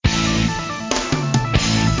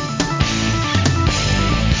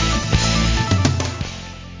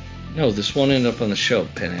No, this won't end up on the show,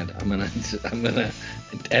 Pinhead. I'm gonna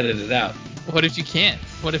edit it out. What if you can't?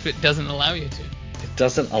 What if it doesn't allow you to? It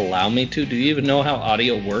doesn't allow me to? Do you even know how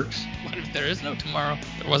audio works? What if there is no tomorrow?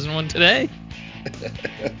 There wasn't one today.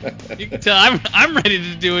 You can tell I'm ready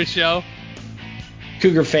to do a show.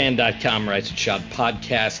 CougarFan.com writes and shot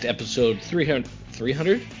podcast episode 300.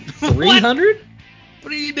 300? 300?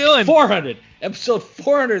 What are you doing? 400. Episode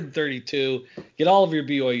 432. Get all of your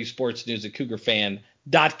BYU sports news at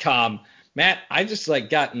CougarFan.com. Matt, I just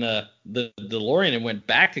got in the DeLorean and went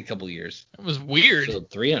back a couple years. That was weird. Episode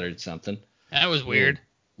 300 something. That was weird.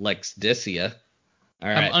 Lex Dicia. All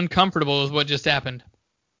right. I'm uncomfortable with what just happened.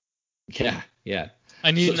 Yeah.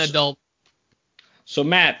 I need an adult. So,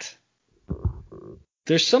 Matt,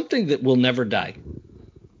 there's something that will never die.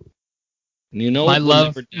 You know, my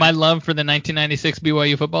love for the 1996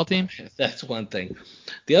 BYU football team. That's one thing.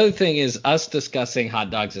 The other thing is us discussing hot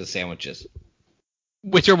dogs as sandwiches,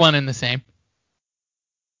 which are one and the same.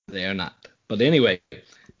 They are not. But anyway,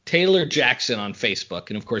 Taylor Jackson on Facebook,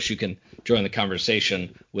 and of course you can join the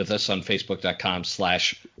conversation with us on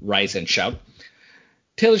Facebook.com/RiseAndShout.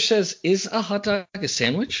 Taylor says, "Is a hot dog a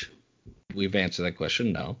sandwich?" We've answered that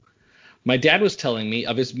question. No. My dad was telling me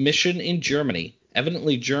of his mission in Germany.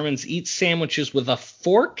 Evidently, Germans eat sandwiches with a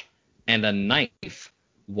fork and a knife.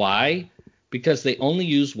 Why? Because they only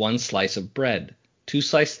use one slice of bread.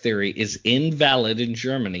 Two-slice theory is invalid in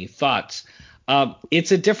Germany. Thoughts?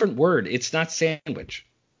 It's a different word. It's not sandwich.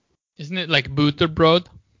 Isn't it like Butterbrot?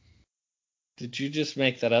 Did you just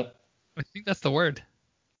make that up? I think that's the word.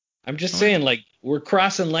 I'm just saying, we're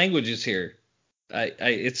crossing languages here.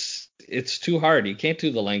 It's too hard. You can't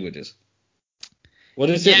do the languages. What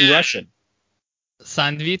is it in Russian?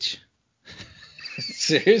 Sandwich.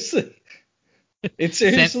 Seriously? It's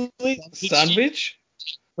seriously sandwich?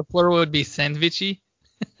 The plural would be sandwichy.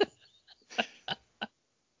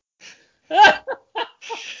 Are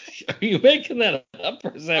you making that up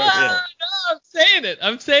or is that real? No, I'm saying it.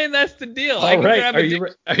 I'm saying that's the deal. All right.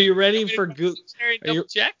 Are you ready for Google?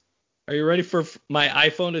 Are you ready for my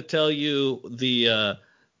iPhone to tell you the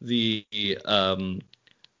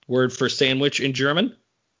word for sandwich in German?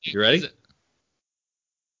 You ready?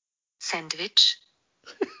 Sandwich.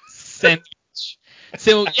 Sandwich.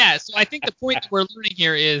 So I think the point that we're learning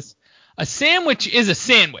here is a sandwich is a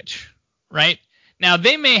sandwich, right? Now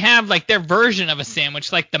they may have their version of a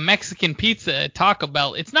sandwich, like the Mexican pizza at Taco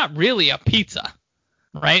Bell. It's not really a pizza,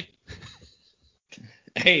 right?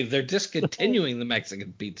 Hey, they're discontinuing the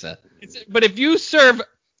Mexican pizza. But if you serve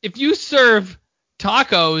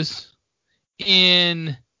tacos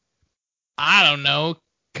in, I don't know,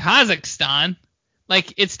 Kazakhstan,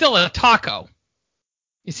 it's still a taco.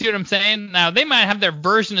 You see what I'm saying? Now they might have their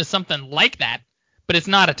version of something like that, but it's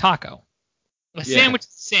not a taco. A sandwich is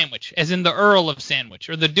a sandwich, as in the Earl of Sandwich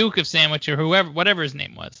or the Duke of Sandwich or whatever his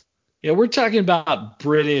name was. Yeah, we're talking about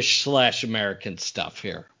British/American stuff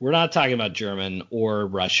here. We're not talking about German or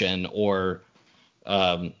Russian or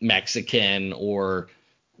Mexican or,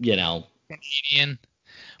 Canadian.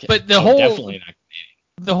 But definitely not Canadian.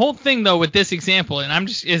 The whole thing though with this example, and I'm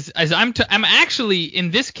actually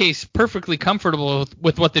in this case perfectly comfortable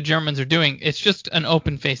with what the Germans are doing. It's just an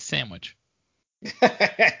open-faced sandwich.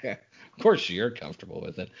 Of course you're comfortable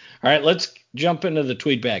with it. All right, let's jump into the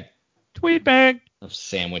tweet bag. Tweet bag of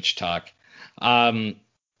sandwich talk. Adam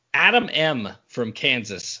M from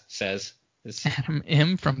Kansas says. Adam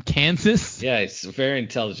M from Kansas? Yeah, he's a very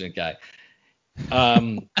intelligent guy.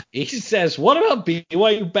 He says, what about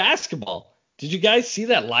BYU basketball? Did you guys see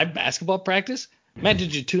that live basketball practice? Matt,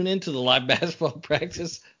 did you tune into the live basketball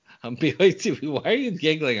practice on BYU TV? Why are you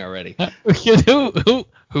giggling already?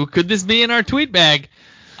 Who could this be in our tweet bag?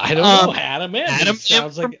 I don't know. Adam M. Adam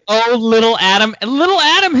sounds like little Adam. Little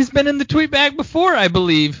Adam has been in the tweet bag before, I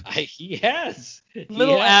believe. He has.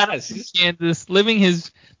 Adam in Kansas, living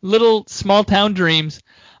his little small town dreams.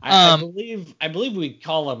 I believe we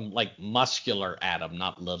call him muscular Adam,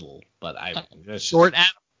 not little. But short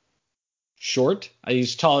Adam. Short?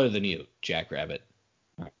 He's taller than you, Jackrabbit.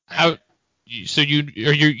 How? So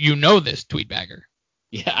you know this tweet bagger?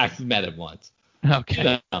 Yeah, I've met him once.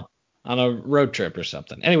 Okay. On a road trip or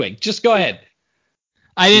something. Anyway, just go ahead.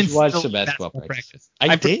 I didn't watch the basketball practice.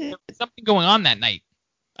 I did. There was something going on that night.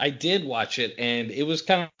 I did watch it, and it was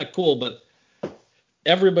kind of cool, but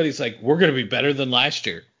everybody's like, we're going to be better than last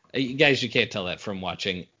year. You guys, you can't tell that from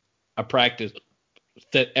watching a practice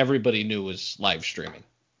that everybody knew was live streaming.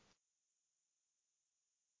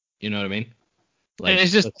 You know what I mean? And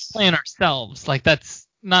it's just playing ourselves. That's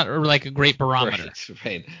not a great barometer.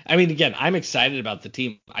 Right. I mean, again, I'm excited about the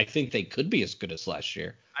team. I think they could be as good as last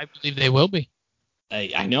year. I believe they will be.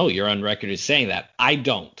 I know you're on record as saying that. I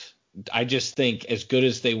don't. I just think as good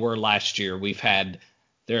as they were last year,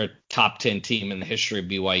 they're a top 10 team in the history of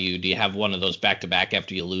BYU. Do you have one of those back to back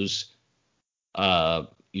after you lose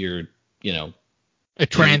your, a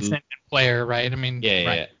transcendent player, right? I mean,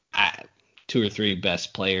 yeah, right. Two or three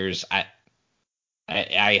best players. I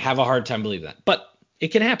have a hard time believing that, but it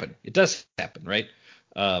can happen. It does happen, right?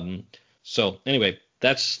 So anyway,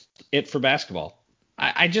 that's it for basketball.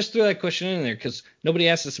 I just threw that question in there because nobody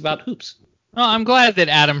asked us about hoops. Well, I'm glad that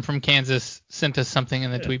Adam from Kansas sent us something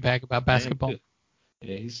in the tweet bag about basketball.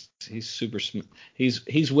 Yeah, he's super smart.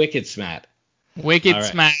 He's wicked smart. Wicked right.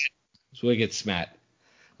 Smart. He's wicked smart.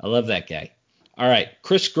 I love that guy. All right,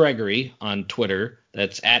 Chris Gregory on Twitter.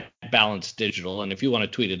 That's at Balance Digital. And if you want to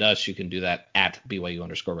tweet at us, you can do that at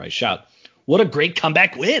BYU_Rise Shout. What a great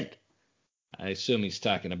comeback win. I assume he's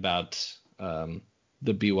talking about the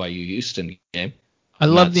BYU Houston game. I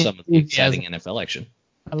love the some of the exciting NFL action.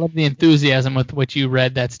 I love the enthusiasm with which you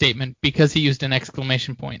read that statement because he used an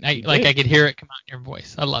exclamation point. I could hear it come out in your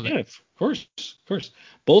voice. I love it. Yeah, of course.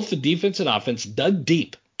 Both the defense and offense dug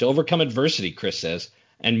deep to overcome adversity, Chris says,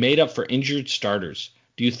 and made up for injured starters.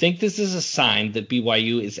 Do you think this is a sign that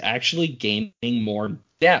BYU is actually gaining more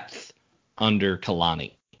depth under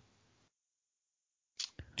Kalani?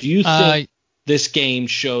 Do you think this game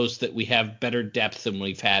shows that we have better depth than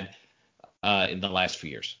we've had in the last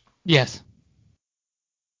few years? Yes.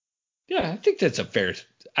 Yeah, I think that's a fair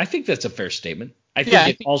statement. I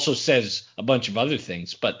think it also says a bunch of other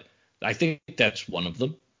things, but I think that's one of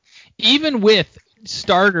them. Even with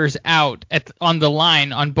starters out on the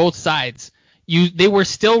line on both sides, they were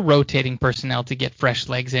still rotating personnel to get fresh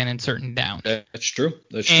legs in certain downs. That's true.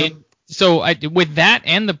 That's true. So with that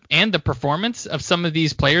and the performance of some of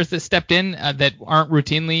these players that stepped in that aren't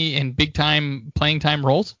routinely in big time playing time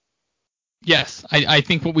roles, yes, I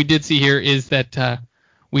think what we did see here is that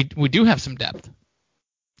we do have some depth.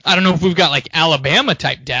 I don't know if we've got like Alabama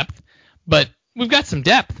type depth, but we've got some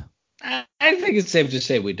depth. I think it's safe to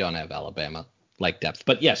say we don't have Alabama like depth,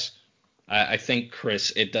 but yes, I think,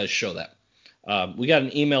 Chris, it does show that. We got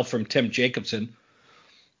an email from Tim Jacobson,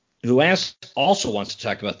 who also wants to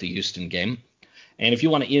talk about the Houston game. And if you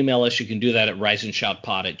want to email us, you can do that at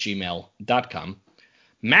riseandshoutpod@gmail.com.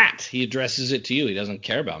 Matt, he addresses it to you. He doesn't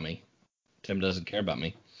care about me. Tim doesn't care about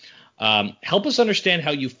me. Help us understand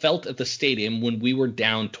how you felt at the stadium when we were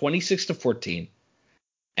down 26-14,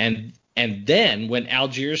 and then when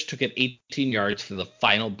Algiers took it 18 yards for the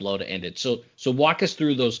final blow to end it. So walk us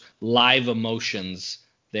through those live emotions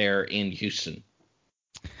there in Houston.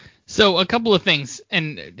 So a couple of things,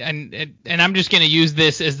 and I'm just going to use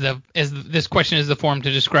this as this question as the form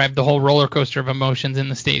to describe the whole roller coaster of emotions in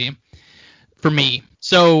the stadium for me.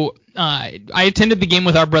 So I attended the game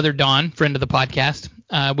with our brother Don, friend of the podcast.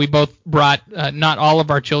 We both brought not all of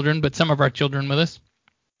our children, but some of our children with us.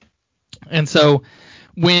 And so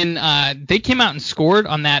when they came out and scored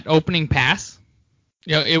on that opening pass,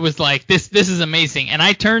 it was like this is amazing. And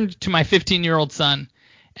I turned to my 15-year-old son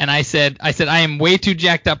and I said I am way too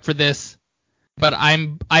jacked up for this, but I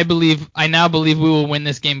now believe we will win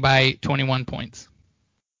this game by 21 points.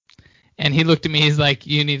 And he looked at me, he's like,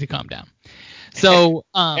 you need to calm down. So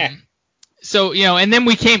So and then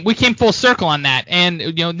we came full circle on that, and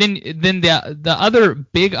then the other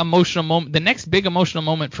big emotional moment, the next big emotional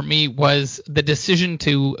moment for me was the decision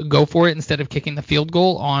to go for it instead of kicking the field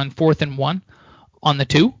goal on 4th and 1 on the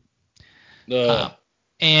 2.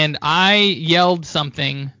 And I yelled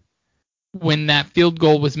something when that field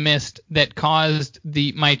goal was missed that caused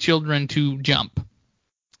my children to jump.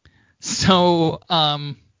 So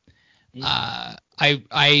I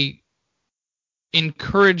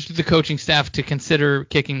encouraged the coaching staff to consider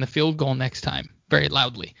kicking the field goal next time very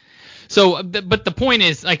loudly. So, but the point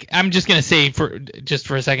is, like, I'm just going to say for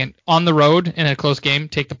a second, on the road in a close game,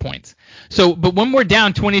 take the points. So, but when we're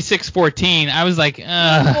down 26-14, I was like,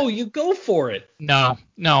 oh, you go for it. No.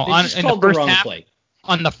 In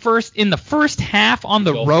the first half on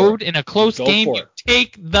the road in a close game, you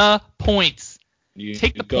take the points. You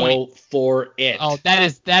take the point. Go for it. Oh,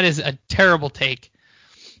 that is a terrible take.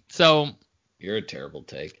 So. You're a terrible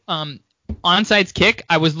take. Onside kick,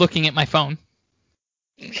 I was looking at my phone.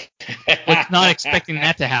 Was not expecting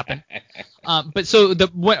that to happen. But so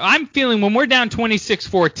what I'm feeling when we're down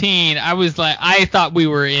 26-14, I thought we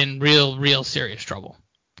were in real serious trouble.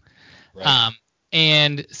 Right.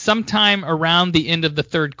 And sometime around the end of the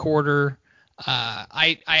third quarter,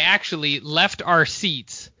 I actually left our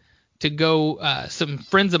seats to go. Some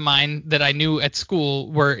friends of mine that I knew at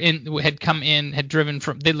school had driven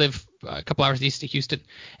from. They live a couple hours east of Houston,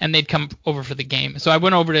 and they'd come over for the game. So I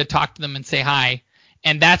went over to talk to them and say hi.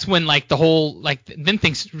 And that's when then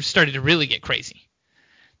things started to really get crazy.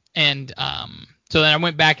 And so then I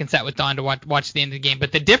went back and sat with Don to watch the end of the game.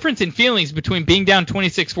 But the difference in feelings between being down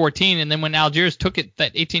 26-14 and then when Algiers took it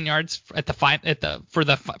that 18 yards for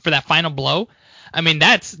that final blow, I mean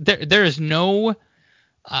there's no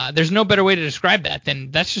better way to describe that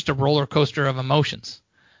than that's just a roller coaster of emotions.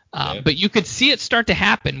 But you could see it start to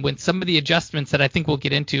happen when some of the adjustments that I think we'll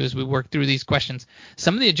get into as we work through these questions,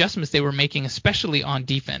 some of the adjustments they were making, especially on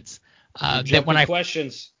defense, that when I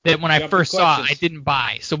first saw, I didn't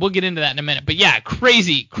buy. So we'll get into that in a minute. But yeah,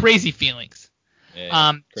 crazy feelings.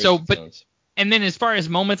 Yeah, feelings. And then as far as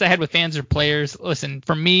moments I had with fans or players, listen,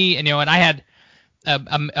 for me, and I had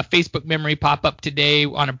a Facebook memory pop up today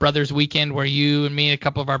on a brothers weekend where you and me and a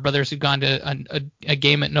couple of our brothers had gone to a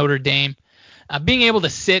game at Notre Dame. Being able to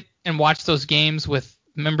sit and watch those games with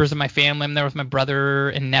members of my family, I'm there with my brother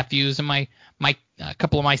and nephews and my a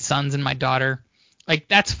couple of my sons and my daughter, like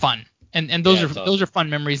that's fun. And those are fun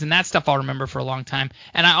memories, and that stuff I'll remember for a long time.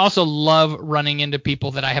 And I also love running into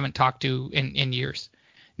people that I haven't talked to in years.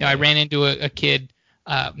 I ran into a kid.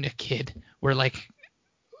 We're like,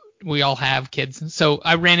 we all have kids. So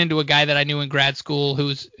I ran into a guy that I knew in grad school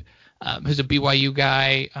who's a BYU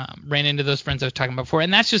guy. Ran into those friends I was talking about before,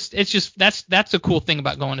 and that's a cool thing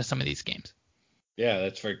about going to some of these games. Yeah,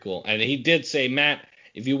 that's very cool. And he did say, Matt,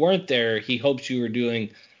 if you weren't there, he hopes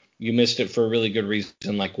you missed it for a really good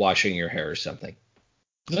reason, like washing your hair or something.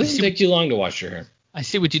 It doesn't take you long to wash your hair. I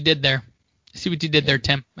see what you did there.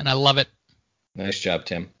 Tim, and I love it. Nice job,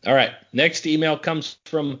 Tim. All right, next email comes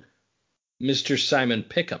from Mr. Simon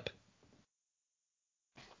Pickup.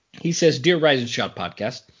 He says, Dear Rise and Shout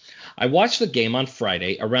podcast, I watched the game on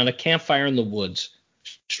Friday around a campfire in the woods,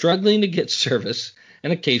 struggling to get service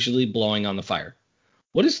and occasionally blowing on the fire.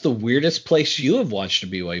 What is the weirdest place you have watched a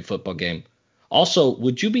BYU football game? Also,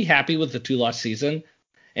 would you be happy with the 2-loss season?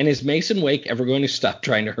 And is Mason Wake ever going to stop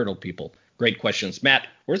trying to hurdle people? Great questions. Matt,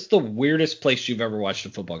 where's the weirdest place you've ever watched a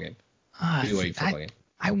football game? BYU football game.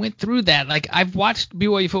 I went through that. Like, I've watched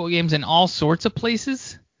BYU football games in all sorts of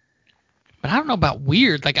places, but I don't know about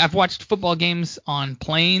weird. Like, I've watched football games on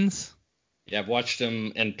planes. Yeah, I've watched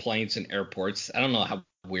them in planes and airports. I don't know how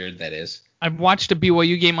weird that is. I've watched a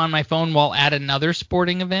BYU game on my phone while at another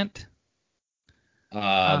sporting event.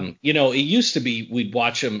 It used to be we'd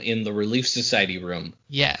watch them in the Relief Society room.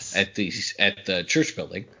 Yes. At the church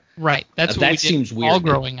building. Right. That's what we did seems weird. All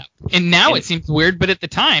growing up. And now it seems weird, but at the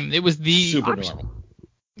time it was the super option. Normal.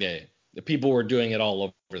 Yeah. The people were doing it all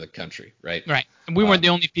over the country, right? Right. And we weren't the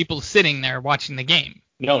only people sitting there watching the game.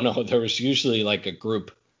 No. There was usually like a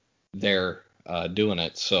group there doing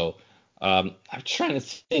it. So I'm trying to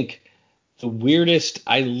think. The weirdest.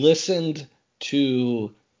 I listened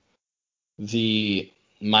to the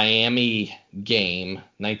Miami game,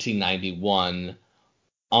 1991,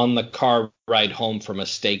 on the car ride home from a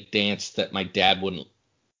steak dance that my dad wouldn't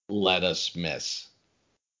let us miss.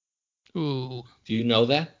 Ooh. Do you know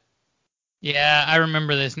that? Yeah, I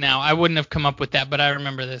remember this now. I wouldn't have come up with that, but I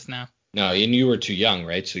remember this now. No, and you were too young,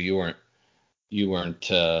 right? So you weren't,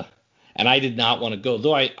 and I did not want to go,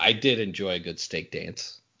 though I did enjoy a good steak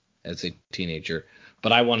dance as a teenager,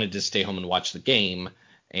 but I wanted to stay home and watch the game,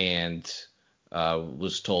 and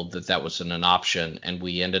was told that wasn't an option, and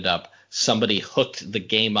we ended up, somebody hooked the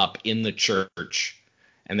game up in the church,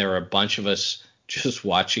 and there were a bunch of us just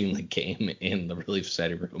watching the game in the Relief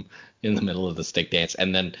Society room in the middle of the steak dance,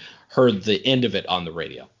 and then heard the end of it on the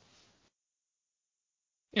radio.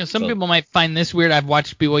 Some people might find this weird. I've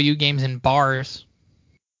watched BYU games in bars.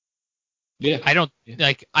 Yeah.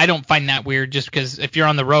 I don't find that weird, just because if you're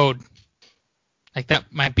on the road, like that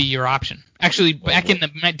might be your option. Actually, back in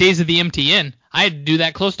the days of the MTN, I had to do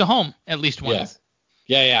that close to home at least once.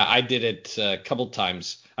 Yeah. I did it a couple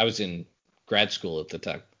times. I was in grad school at the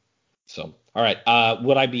time. So, all right.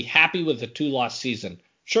 Would I be happy with the 2-loss season?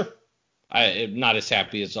 Sure. I'm not as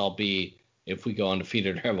happy as I'll be if we go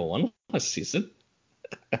undefeated or have a 1-loss season.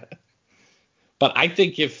 But I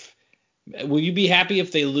think will you be happy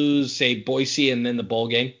if they lose, say, Boise and then the bowl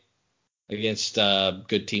game against a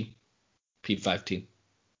good team, P5 team?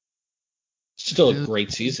 Still a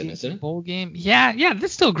great season, isn't it? Bowl game? Yeah,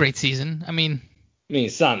 that's still a great season. I mean,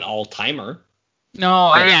 it's not an all-timer.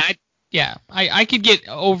 No, I could get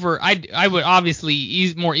over. I would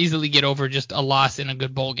obviously more easily get over just a loss in a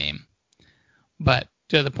good bowl game. But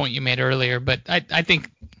to the point you made earlier, but I think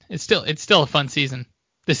it's still a fun season.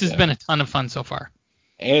 This has been a ton of fun so far.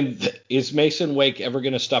 And is Mason Wake ever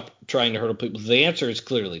going to stop trying to hurdle people? The answer is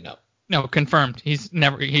clearly no. No, confirmed. He's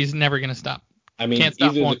never going to stop. I mean, can't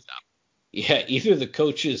stop, won't stop. Yeah, either the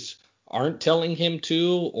coaches aren't telling him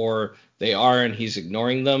to, or they are and he's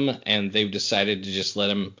ignoring them, and they've decided to just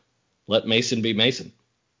let Mason be Mason.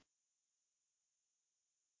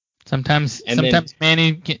 Sometimes And then,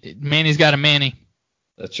 Manny's got a Manny.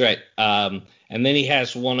 that's right. And then he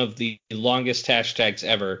has one of the longest hashtags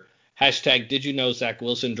ever. Hashtag, did you know Zach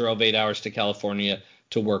Wilson drove 8 hours to California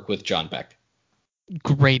to work with John Beck?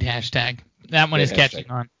 Great hashtag. That one Great is hashtag.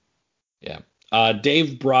 catching on. Yeah.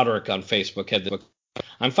 Dave Broderick on Facebook had the book.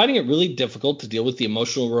 I'm finding it really difficult to deal with the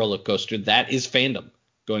emotional roller coaster that is fandom.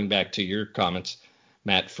 Going back to your comments,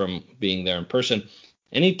 Matt, from being there in person.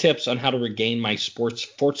 Any tips on how to regain my sports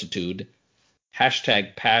fortitude?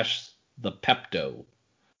 Hashtag pass the Pepto.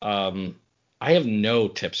 I have no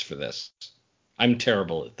tips for this. I'm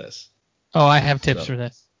terrible at this. Oh, I have tips for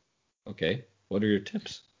this. Okay. What are your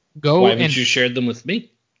tips? Go Why haven't you shared them with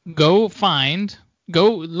me? Go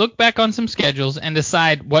look back on some schedules and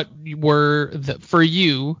decide what were, for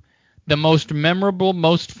you, the most memorable,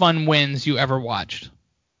 most fun wins you ever watched.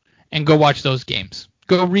 And go watch those games.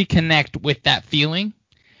 Go reconnect with that feeling.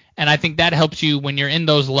 And I think that helps you when you're in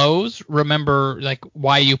those lows, remember like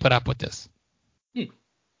why you put up with this.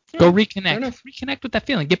 Go reconnect. Reconnect with that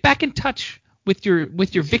feeling. Get back in touch with your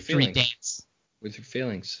victory dance. With your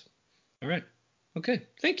feelings. All right. Okay.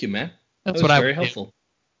 Thank you, man. That's that was what very helpful. Do.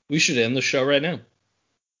 We should end the show right now.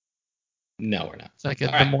 No, we're not. It's like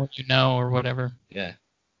the more you know or whatever. Yeah.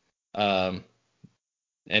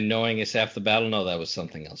 And knowing is half the battle. No, that was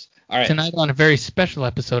something else. All right. Tonight on a very special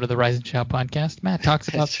episode of the Rise and Shout podcast, Matt talks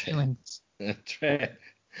about feelings. That's right.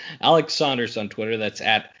 Alex Saunders on Twitter. That's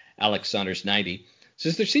at Alex Saunders 90.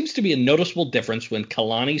 Says there seems to be a noticeable difference when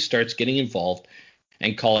Kalani starts getting involved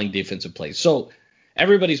and calling defensive plays. So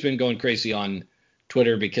everybody's been going crazy on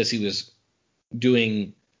Twitter because he was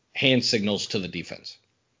doing hand signals to the defense.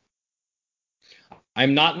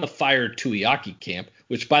 I'm not in the fire Tuiaki camp,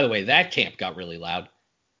 which, by the way, that camp got really loud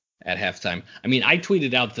at halftime. I mean, I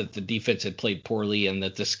tweeted out that the defense had played poorly and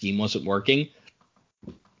that the scheme wasn't working.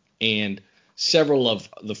 And several of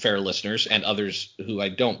the fair listeners and others who I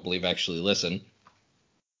don't believe actually listen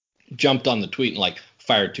jumped on the tweet and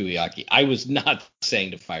fire Tuiaki. I was not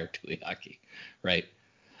saying to fire Tuiaki, right?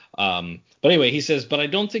 But anyway, he says, but I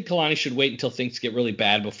don't think Kalani should wait until things get really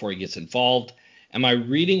bad before he gets involved. Am I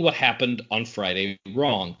reading what happened on Friday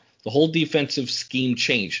wrong? The whole defensive scheme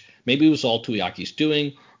changed. Maybe it was all Tuiaki's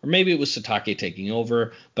doing, or maybe it was Satake taking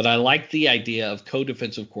over, but I like the idea of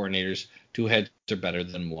co-defensive coordinators. 2 heads are better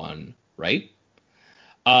than 1, right?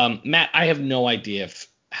 Matt, I have no idea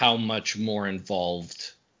how much more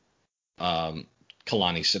involved Kalani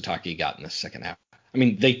Satake got in the second half. I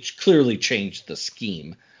mean, they clearly changed the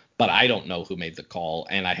scheme, but I don't know who made the call,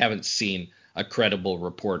 and I haven't seen a credible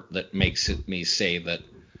report that makes me say that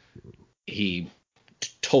he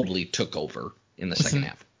totally took over in the second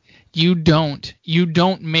half. You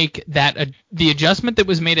don't make that the adjustment that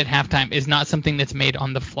was made at halftime is not something that's made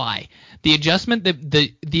on the fly. The adjustments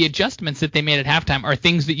that they made at halftime are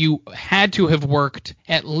things that you had to have worked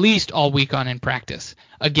at least all week on in practice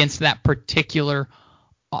against that particular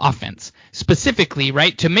offense. Specifically,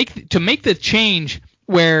 right? To make the change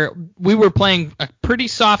where we were playing a pretty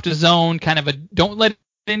soft zone, kind of a don't let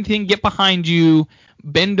anything get behind you,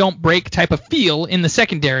 bend don't break type of feel in the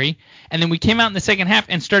secondary, and then we came out in the second half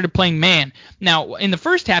and started playing man. Now, in the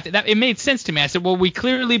first half, it made sense to me. I said, well, we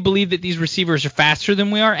clearly believe that these receivers are faster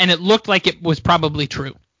than we are, and it looked like it was probably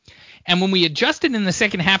true. And when we adjusted in the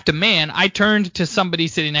second half to man, I turned to somebody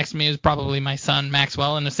sitting next to me, it was probably my son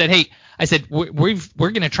Maxwell, and I said, hey, we're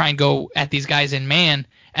going to try and go at these guys in man,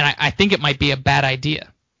 and I think it might be a bad idea,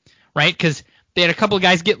 right? Because they had a couple of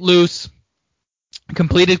guys get loose,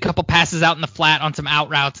 completed a couple passes out in the flat on some out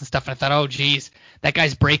routes and stuff. And I thought, oh, geez, that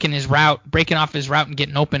guy's breaking off his route and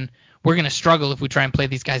getting open. We're going to struggle if we try and play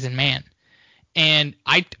these guys in man. And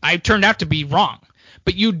I turned out to be wrong.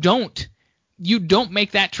 But you don't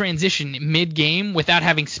make that transition mid-game without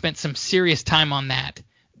having spent some serious time on that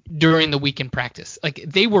during the weekend practice. Like,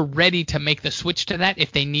 they were ready to make the switch to that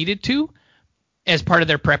if they needed to, as part of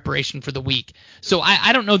their preparation for the week. So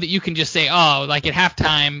I don't know that you can just say, oh, like at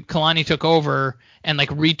halftime, Kalani took over and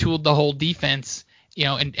retooled the whole defense,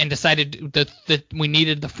 and decided that we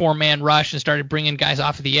needed the 4-man rush and started bringing guys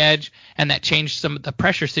off of the edge, and that changed some of the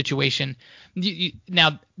pressure situation.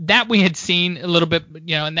 Now that we had seen a little bit,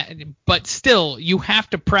 but still you have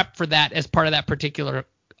to prep for that as part of that particular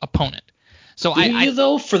opponent. So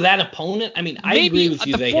though, for that opponent? I mean, I agree with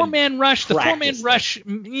you. The 4-man rush,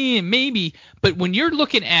 maybe. But when you're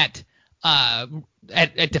looking at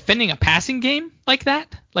defending a passing game like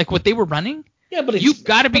that, like what they were running, yeah, but you've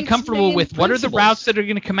got to be comfortable with what are the routes that are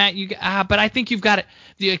going to come at you. But I think you've got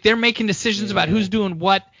to. They're making decisions about who's doing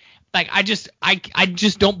what. Like I just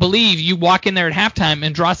don't believe you walk in there at halftime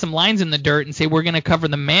and draw some lines in the dirt and say we're going to cover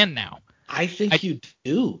the man now. I think you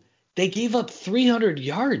do. they gave up 300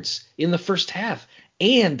 yards in the first half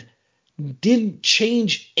and didn't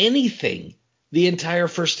change anything the entire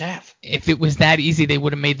first half. If it was that easy, they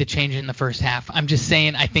would have made the change in the first half. I'm just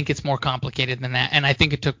saying I think it's more complicated than that, and I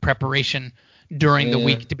think it took preparation during the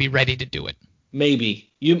week to be ready to do it.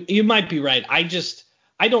 Maybe. You might be right. I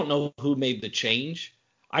don't know who made the change.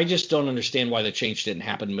 I just don't understand why the change didn't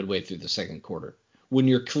happen midway through the second quarter when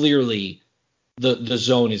you're clearly the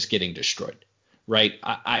zone is getting destroyed, right?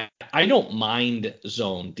 I don't mind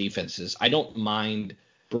zone defenses. I don't mind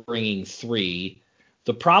bringing 3.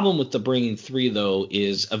 The problem with the bringing 3, though,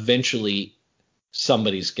 is eventually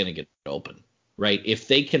somebody's going to get open, right? If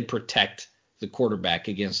they can protect the quarterback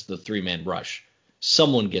against the 3-man rush,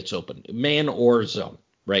 someone gets open, man or zone,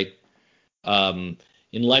 right?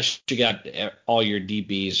 Unless you got all your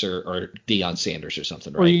DBs or Deion Sanders or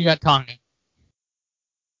something, right? Or you got Tonga.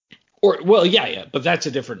 Or, well, yeah, but that's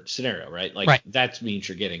a different scenario, right? Like, right. That means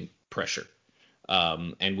you're getting pressure,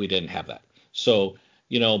 and we didn't have that. So,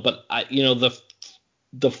 but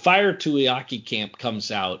the Fire Tuiaki camp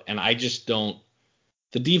comes out, and I just don't.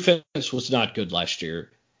 The defense was not good last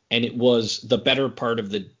year, and it was the better part of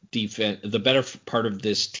the defense, the better part of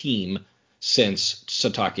this team since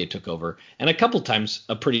Satake took over, and a couple times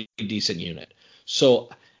a pretty decent unit. So,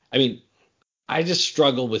 I mean, I just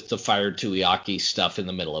struggle with the Fire Tuiaki stuff in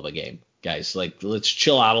the middle of a game, guys. Like, let's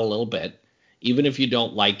chill out a little bit, even if you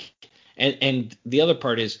don't like. And the other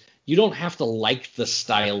part is you don't have to like the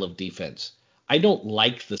style of defense. I don't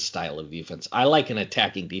like the style of defense. I like an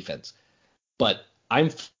attacking defense, but I'm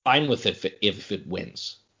fine with it if it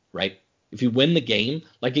wins, right? If you win the game,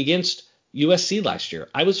 like against USC last year,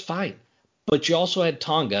 I was fine. But you also had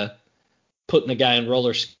Tonga putting a guy on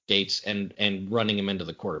roller skates and running him into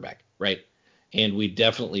the quarterback, right? And we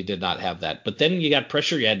definitely did not have that. But then you got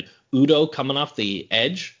pressure. You had Udo coming off the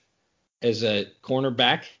edge as a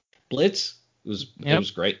cornerback blitz. It was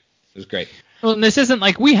great. It was great. Well, and this isn't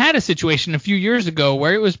like we had a situation a few years ago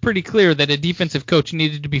where it was pretty clear that a defensive coach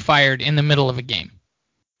needed to be fired in the middle of a game.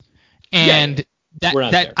 And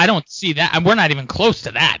that I don't see that. We're not even close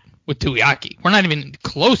to that with Tuiaki. We're not even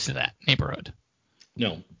close to that neighborhood.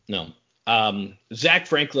 No. Zach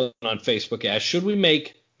Franklin on Facebook asked, should we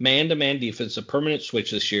make man-to-man defense a permanent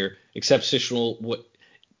switch this year, except situational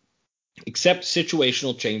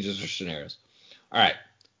changes or scenarios? All right.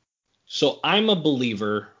 So I'm a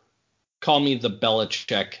believer. Call me the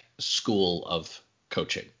Belichick school of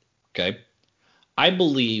coaching. Okay. I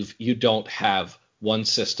believe you don't have one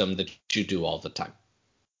system that you do all the time.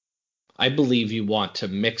 I believe you want to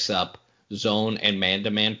mix up zone and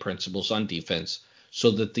man-to-man principles on defense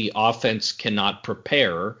so that the offense cannot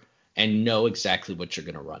prepare and know exactly what you're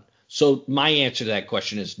going to run. So my answer to that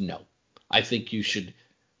question is no. I think you should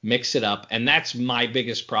mix it up. And that's my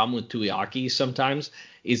biggest problem with Tuiaki sometimes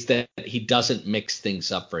is that he doesn't mix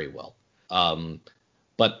things up very well.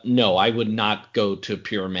 But no, I would not go to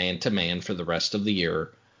pure man-to-man for the rest of the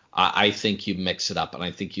year. I think you mix it up, and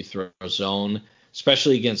I think you throw zone,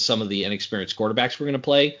 especially against some of the inexperienced quarterbacks we're going to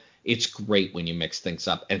play. It's great when you mix things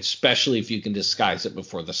up, and especially if you can disguise it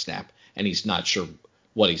before the snap and he's not sure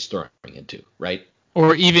what he's throwing into, right?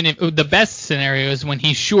 Or even if the best scenario is when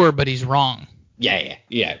he's sure but he's wrong. Yeah,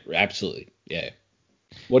 absolutely. Yeah.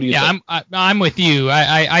 What do you think? I'm with you.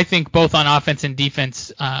 I think both on offense and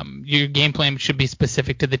defense, your game plan should be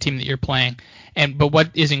specific to the team that you're playing. But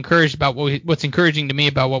what's encouraging to me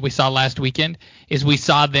about what we saw last weekend is we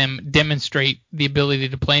saw them demonstrate the ability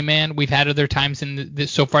to play man. We've had other times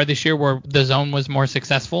so far this year where the zone was more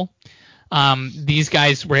successful. These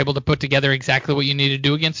guys were able to put together exactly what you need to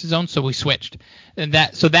do against the zone, so we switched. And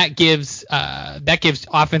that gives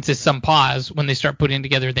offenses some pause when they start putting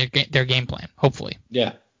together their game plan. Hopefully.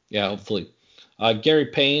 Yeah, hopefully. Gary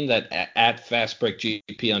Payne, that at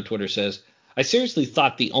FastBreakGP on Twitter says, I seriously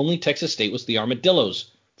thought the only Texas State was the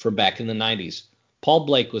Armadillos from back in the 90s. Paul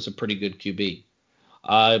Blake was a pretty good QB.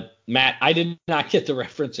 Matt, I did not get the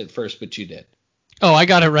reference at first, but you did. Oh, I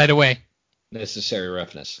got it right away. Necessary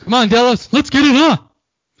roughness. Come on, Delos, let's get it on.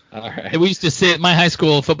 All right. We used to say my high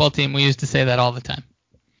school football team. We used to say that all the time.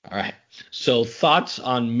 All right. So thoughts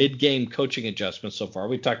on mid-game coaching adjustments so far?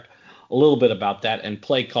 We talked a little bit about that and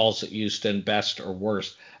play calls at Houston, best or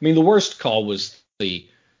worst. I mean, the worst call was the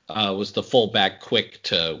fullback quick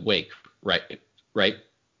to Wake, right?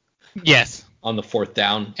 Yes. On the fourth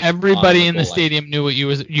down. Everybody in the stadium knew what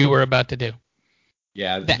you were about to do.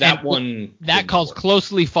 Yeah, that one. That call's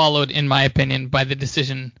closely followed, in my opinion, by the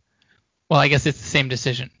decision. Well, I guess it's the same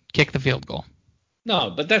decision. Kick the field goal. No,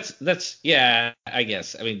 but that's yeah, I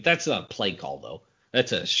guess. I mean, that's not a play call though.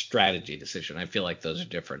 That's a strategy decision. I feel like those are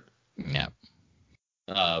different. Yeah.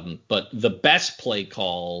 But the best play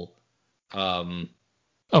call I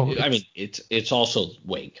mean, it's also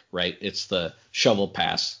Wake, right? It's the shovel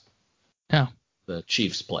pass. No. The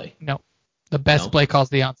Chiefs play. No. The best play calls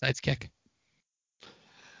the onside kick.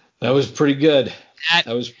 That was pretty good.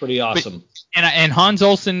 That was pretty awesome. And Hans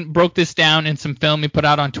Olsen broke this down in some film he put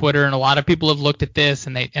out on Twitter, and a lot of people have looked at this,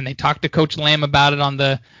 and they talked to Coach Lamb about it on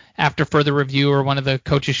the After Further Review or one of the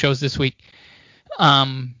coaches' shows this week.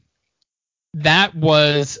 That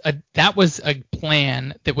was a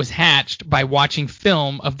plan that was hatched by watching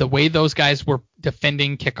film of the way those guys were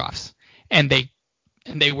defending kickoffs, and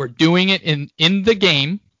they were doing it in the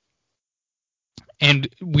game, and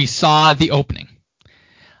we saw the opening.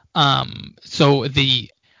 Now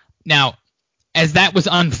as that was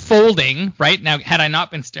unfolding, right now, had I not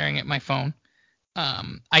been staring at my phone,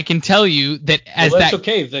 I can tell you that that's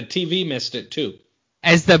okay. The TV missed it too.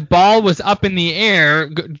 As the ball was up in the air,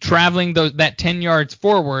 traveling that 10 yards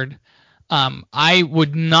forward, I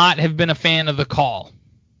would not have been a fan of the call.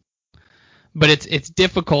 But it's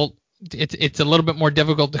difficult. It's a little bit more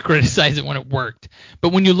difficult to criticize it when it worked.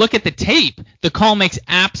 But when you look at the tape, the call makes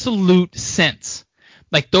absolute sense.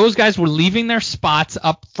 Like, those guys were leaving their spots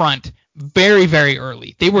up front very, very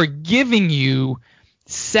early. They were giving you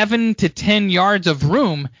 7 to 10 yards of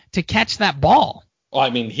room to catch that ball. Well, I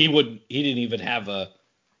mean, he didn't even have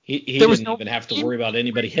he didn't even have to worry about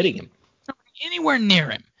anybody hitting him. Anywhere near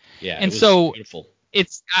him. Yeah, and it was so beautiful.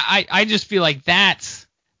 I just feel like that's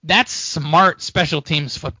smart special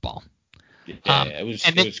teams football. Yeah, it was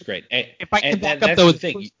great. If I can back up though,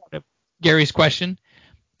 Gary's question,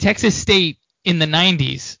 Texas State in the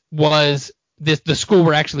 90s was the school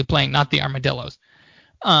we're actually playing, not the Armadillos,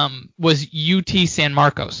 was UT San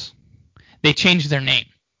Marcos. They changed their name.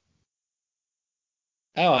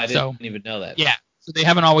 Oh, I didn't even know that. Yeah, so they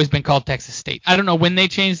haven't always been called Texas State. I don't know when they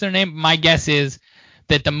changed their name. My guess is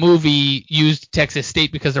that the movie used Texas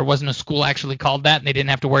State because there wasn't a school actually called that, and they didn't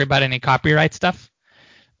have to worry about any copyright stuff.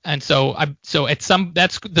 And anyway,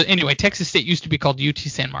 Texas State used to be called UT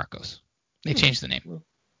San Marcos. They changed the name. Well,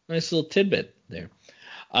 nice little tidbit there.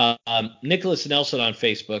 Nicholas Nelson on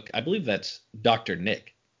Facebook, I believe that's Dr.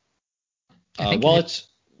 Nick.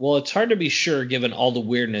 While it's hard to be sure given all the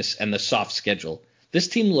weirdness and the soft schedule, this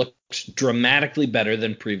team looks dramatically better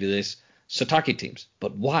than previous Satake teams.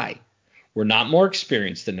 But why? We're not more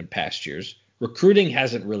experienced than in past years. Recruiting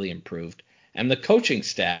hasn't really improved, and the coaching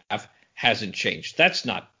staff hasn't changed. That's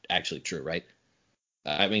not actually true, right?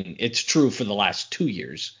 I mean, it's true for the last 2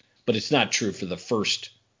 years, but it's not true for the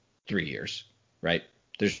first 3 years, right?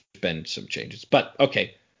 There's been some changes. But,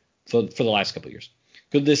 okay, for the last couple of years.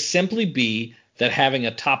 Could this simply be that having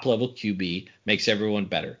a top-level QB makes everyone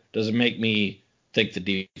better? Does it make me think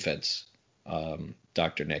the defense,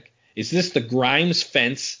 Dr. Nick? Is this the Grimes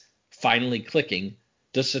fence finally clicking?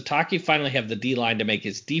 Does Satake finally have the D-line to make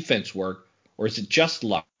his defense work, or is it just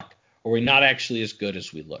luck? Or are we not actually as good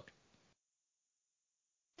as we look?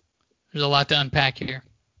 There's a lot to unpack here.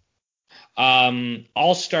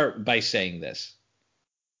 I'll start by saying this.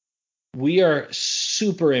 We are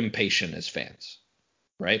super impatient as fans,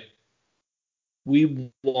 right?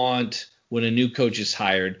 We want, when a new coach is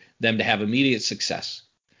hired, them to have immediate success.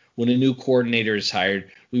 When a new coordinator is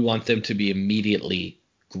hired, we want them to be immediately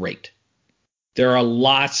great. There are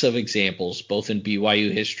lots of examples, both in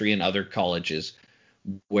BYU history and other colleges,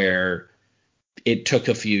 where it took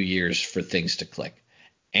a few years for things to click.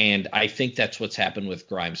 And I think that's what's happened with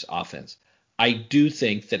Grimes' offense. I do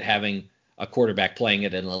think that having a quarterback playing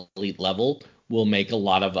at an elite level will make a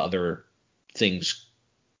lot of other things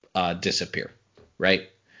disappear, right?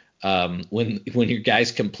 When your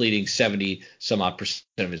guy's completing 70 some odd percent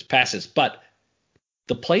of his passes, but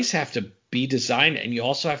the plays have to be designed, and you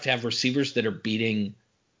also have to have receivers that are beating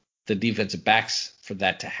the defensive backs for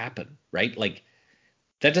that to happen, right? Like,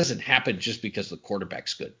 that doesn't happen just because the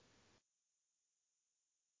quarterback's good.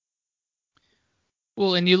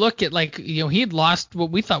 Well, and you look at, he had lost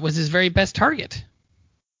what we thought was his very best target.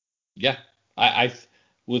 Yeah. I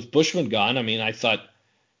with Bushman gone, I mean, I thought,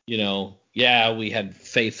 we had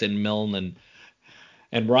faith in Milne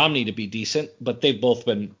and Romney to be decent, but they've both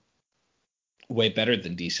been way better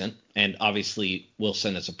than decent. And obviously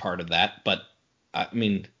Wilson is a part of that. But, I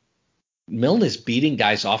mean, Milne is beating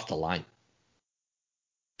guys off the line.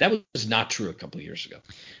 That was not true a couple of years ago.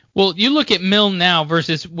 Well, you look at Milne now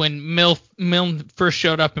versus when Milne first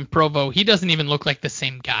showed up in Provo. He doesn't even look like the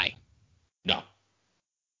same guy. No.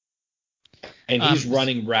 And he's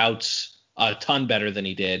running routes a ton better than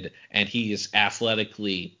he did, and he is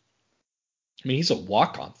athletically I mean, he's a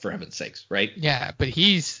walk-on, for heaven's sakes, right? Yeah, but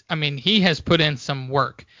he has put in some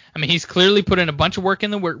work. I mean, he's clearly put in a bunch of work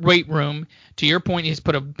in the weight room. To your point, he's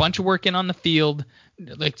put a bunch of work in on the field,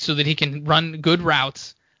 like so that he can run good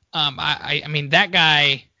routes. I mean, that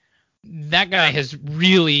guy has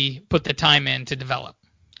really put the time in to develop.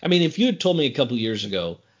 I mean, if you had told me a couple years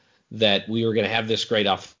ago that we were going to have this great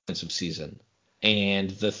offensive season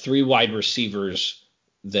and the three wide receivers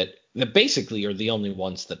that basically are the only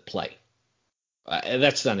ones that play.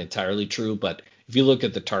 That's not entirely true, but if you look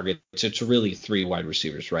at the targets, it's really three wide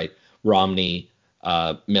receivers, right? Romney,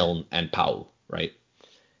 Milne, and Powell, right?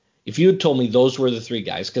 If you had told me those were the three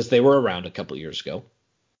guys, because they were around a couple years ago,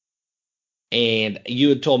 and you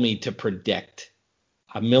had told me to predict,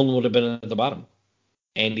 Milne would have been at the bottom,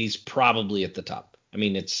 and he's probably at the top. I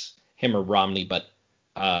mean, it's him or Romney, but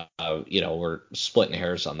we're splitting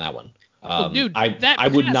hairs on that one. Dude, I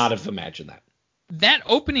would not have imagined that. That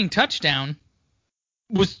opening touchdown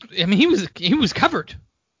he was covered.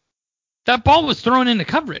 That ball was thrown into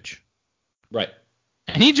coverage. Right.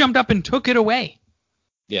 And he jumped up and took it away.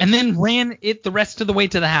 Yeah. And then ran it the rest of the way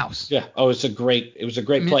to the house. Yeah. Oh, it was a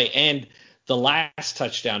great play. And the last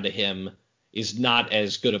touchdown to him is not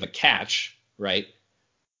as good of a catch, right?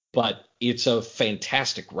 But it's a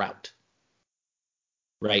fantastic route.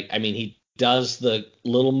 Right? I mean, he does the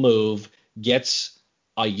little move, gets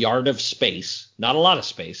a yard of space, not a lot of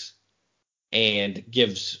space, and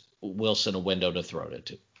gives Wilson a window to throw it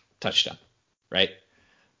into. Touchdown, right?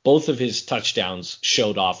 Both of his touchdowns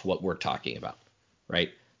showed off what we're talking about,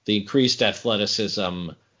 right? The increased athleticism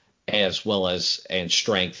and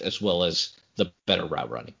strength as well as the better route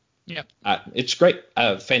running. Yeah. It's great.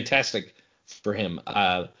 Fantastic for him.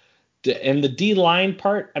 And the D-line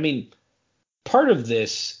part, I mean, part of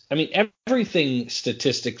this, I mean, everything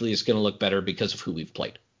statistically is going to look better because of who we've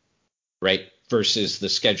played, right? Versus the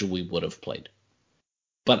schedule we would have played.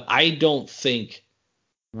 But I don't think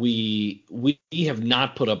we have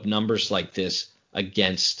not put up numbers like this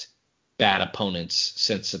against bad opponents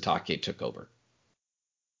since Satake took over.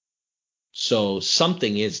 So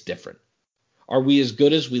something is different. Are we as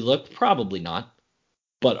good as we look? Probably not.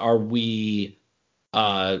 But are we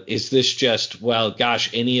is this just, well, gosh,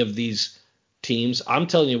 any of these teams? I'm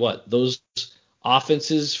telling you what, those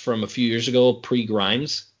offenses from a few years ago,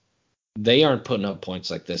 pre-Grimes, they aren't putting up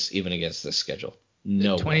points like this even against this schedule.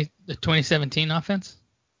 No way. The 2017 offense?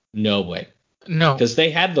 No way. No. Because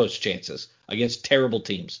they had those chances against terrible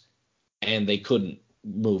teams, and they couldn't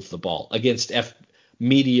move the ball against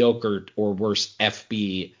mediocre or worse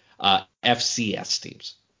FCS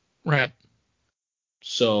teams. Right.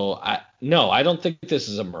 So, I don't think this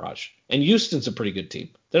is a mirage. And Houston's a pretty good team.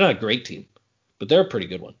 They're not a great team, but they're a pretty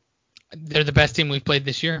good one. They're the best team we've played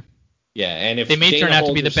this year. Yeah, and if they may Dana turn out Holgorsen,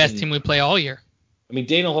 to be the best team we play all year. I mean,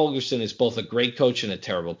 Dana Holgorsen is both a great coach and a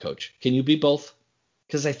terrible coach. Can you be both?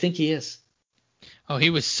 Because I think he is. Oh, he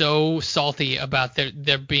was so salty about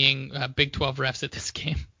there being Big 12 refs at this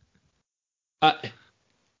game.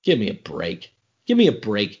 Give me a break. Give me a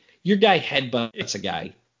break. Your guy headbutts a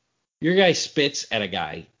guy. Your guy spits at a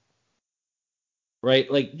guy.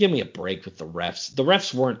 Right? Like, give me a break with the refs. The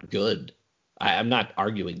refs weren't good. I'm not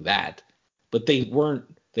arguing that. But they weren't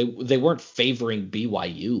favoring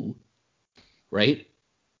BYU. Right?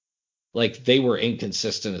 Like, they were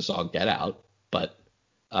inconsistent as all get out. But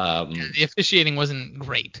the officiating wasn't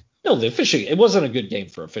great. No, the officiating, it wasn't a good game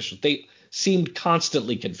for officials. They seemed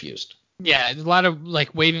constantly confused. Yeah, a lot of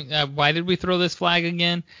like waving. Why did we throw this flag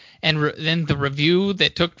again? And then the review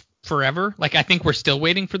that took forever. Like, I think we're still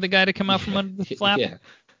waiting for the guy to come out from under the flap. Yeah,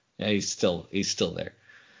 he's still there.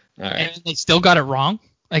 All right. And they still got it wrong.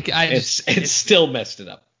 Like, it's still messed it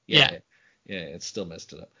up. Yeah, it's still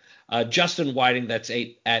messed it up. Justin Whiting, that's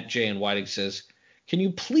at JN Whiting, says, can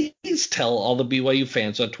you please tell all the BYU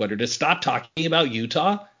fans on Twitter to stop talking about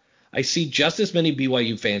Utah? I see just as many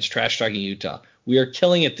BYU fans trash talking Utah. We are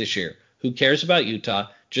killing it this year. Who cares about Utah?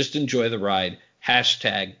 Just enjoy the ride.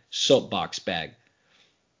 #soapboxbag.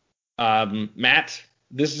 Matt,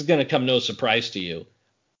 this is going to come no surprise to you.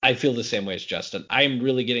 I feel the same way as Justin. I am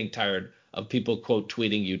really getting tired of people quote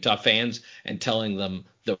tweeting Utah fans and telling them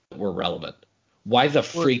that we're relevant. Why the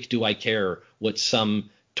freak do I care what some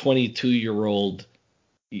 22-year-old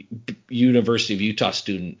University of Utah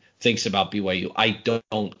student thinks about BYU? I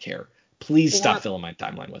don't care. Please stop filling my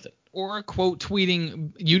timeline with it. Or quote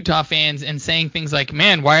tweeting Utah fans and saying things like,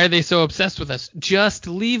 man, why are they so obsessed with us? Just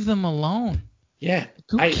leave them alone. Yeah.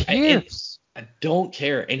 Who cares? I don't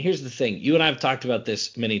care. And here's the thing. You and I have talked about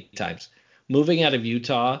this many times. Moving out of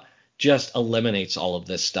Utah just eliminates all of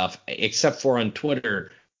this stuff, except for on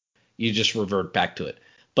Twitter, you just revert back to it.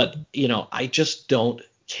 But, I just don't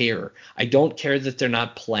care. I don't care that they're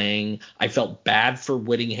not playing. I felt bad for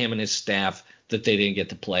Whittingham and his staff that they didn't get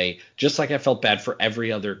to play, just like I felt bad for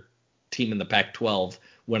every other team in the Pac-12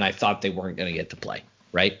 when I thought they weren't going to get to play,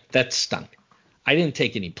 right? That stunk. I didn't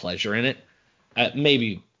take any pleasure in it.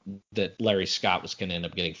 Maybe that Larry Scott was going to end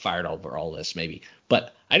up getting fired over all this, maybe.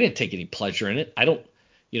 But I didn't take any pleasure in it. I don't,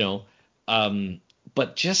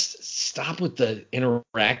 but just stop with the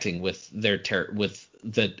interacting with with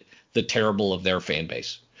the terrible of their fan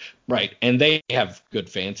base, right? And they have good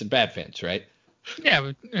fans and bad fans, right?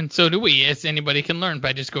 Yeah, and so do we, as anybody can learn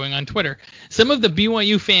by just going on Twitter. Some of the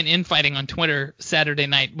BYU fan infighting on Twitter Saturday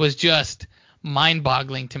night was just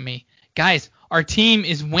mind-boggling to me. Guys, our team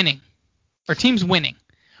is winning. Our team's winning.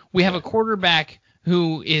 We have a quarterback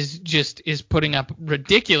who is putting up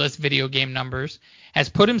ridiculous video game numbers, has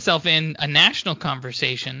put himself in a national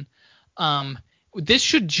conversation. This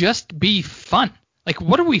should just be fun. Like,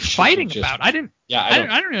 what are we fighting about? I don't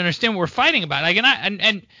even understand what we're fighting about. Like,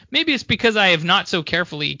 and maybe it's because I have not so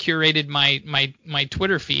carefully curated my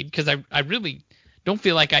Twitter feed, because I really don't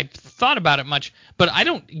feel like I thought about it much. But I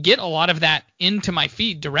don't get a lot of that into my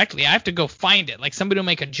feed directly. I have to go find it. Like, somebody will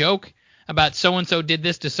make a joke about so and so did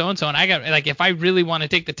this to so and so, and I got, like, if I really want to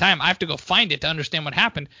take the time, I have to go find it to understand what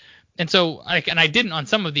happened. And so, and I didn't on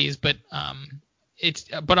some of these, but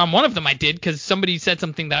but on one of them I did, because somebody said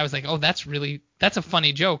something that I was like, oh, that's a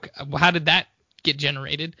funny joke. How did that get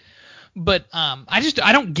generated? But I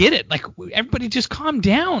don't get it. Like, everybody just calm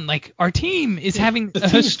down. Like, our team is having a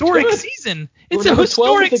historic season. It's a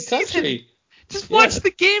historic season. Just watch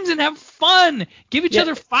the games and have fun. Give each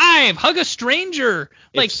other 5. Hug a stranger.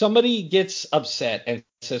 Like, if somebody gets upset and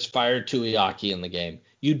says fire Tuiaki in the game,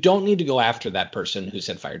 you don't need to go after that person who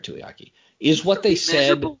said fire Tuiaki. Is what they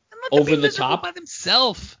said over the top by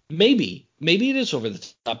themselves? Maybe it is over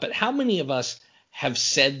the top. But how many of us have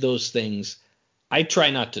said those things? I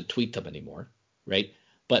try not to tweet them anymore, right?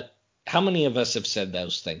 But how many of us have said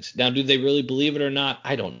those things? Now, do they really believe it or not?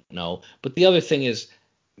 I don't know. But the other thing is,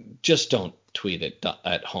 just don't tweet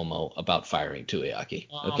at Homo about firing Tuiaki. Okay?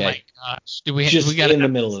 Oh my gosh! Do we got in the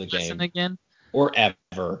middle of the game again, or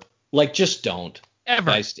ever? Like, just don't.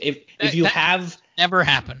 Ever. Guys, if you have never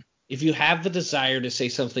happen. If you have the desire to say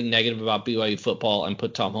something negative about BYU football and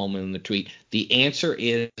put Tom Homan in the tweet, the answer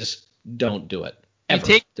is don't do it.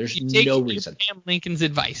 Ever. There's no reason. Abraham Lincoln's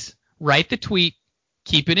advice: write the tweet,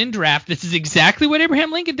 keep it in draft. This is exactly what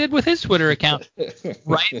Abraham Lincoln did with his Twitter account.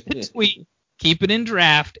 Write the tweet, keep it in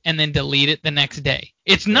draft, and then delete it the next day.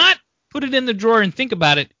 It's not put it in the drawer and think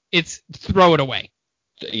about it. It's throw it away.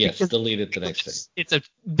 Yes, delete it the next day. It's a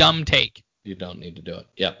dumb take. You don't need to do it.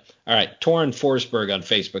 Yep. All right. Torrin Forsberg on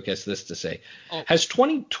Facebook has this to say. Has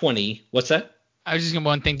 2020 – what's that? I was just going to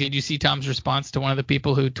one thing. Did you see Tom's response to one of the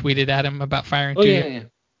people who tweeted at him about firing Tuiaki?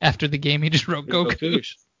 After the game, he just wrote, "Go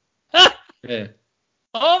Cougs." Yeah.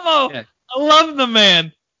 Homo. Yeah. I love the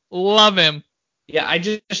man. Love him. Yeah, I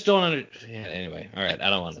just don't understand. Yeah, anyway, all right. I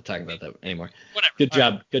don't want to talk about that anymore. Whatever. Good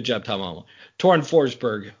job. Good job, Tom Homo. Torrin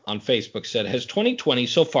Forsberg on Facebook said, has 2020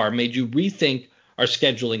 so far made you rethink our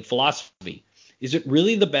scheduling philosophy? Is it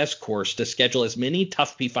really the best course to schedule as many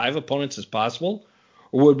tough P5 opponents as possible?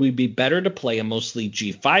 Or would we be better to play a mostly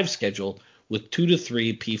G5 schedule with 2 to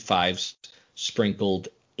 3 P5s sprinkled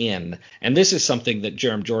in? And this is something that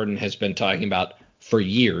Jarom Jordan has been talking about for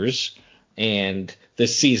years, and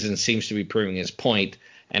this season seems to be proving his point,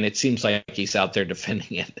 and it seems like he's out there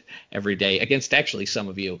defending it every day against actually some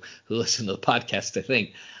of you who listen to the podcast, I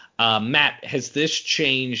think. Matt, has this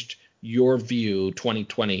changed your view,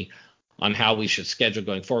 2020, on how we should schedule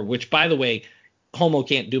going forward, which, by the way, Homo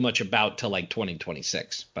can't do much about till like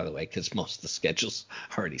 2026, by the way, because most of the schedule's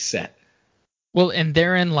already set. Well, and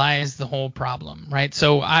therein lies the whole problem, right?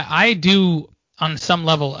 So I do, on some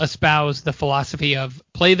level, espouse the philosophy of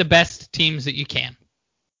play the best teams that you can.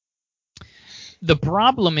 The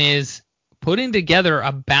problem is putting together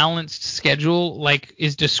a balanced schedule like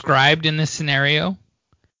is described in this scenario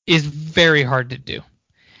is very hard to do.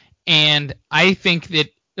 And I think that,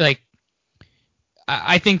 like,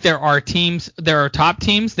 I think there are top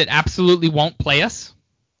teams that absolutely won't play us.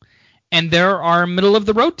 And there are middle of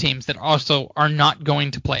the road teams that also are not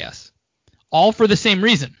going to play us. All for the same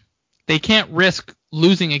reason. They can't risk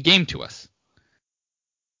losing a game to us.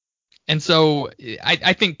 And so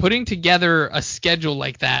I think putting together a schedule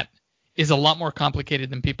like that is a lot more complicated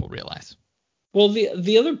than people realize. Well,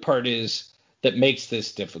 the other part is that makes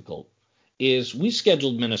this difficult is we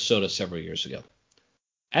scheduled Minnesota several years ago.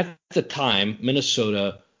 At the time,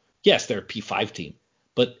 Minnesota, yes, they're a P5 team,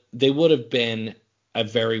 but they would have been a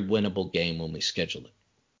very winnable game when we scheduled it.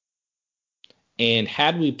 And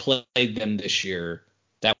had we played them this year,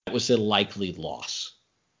 that was a likely loss.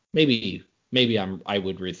 maybe I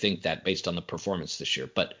would rethink that based on the performance this year,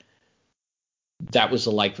 but that was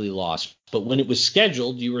a likely loss. But when it was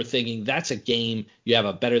scheduled, you were thinking that's a game you have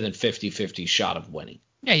a better than 50-50 shot of winning.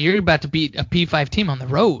 Yeah, you're about to beat a P5 team on the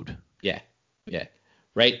road. Yeah, yeah,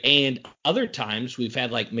 right. And other times we've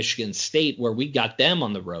had like Michigan State where we got them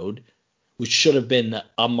on the road, which should have been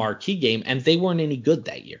a marquee game, and they weren't any good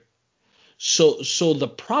that year. So the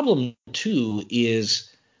problem too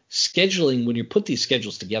is scheduling. When you put these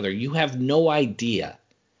schedules together, you have no idea,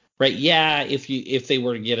 right? Yeah, if they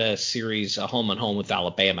were to get a series, a home and home with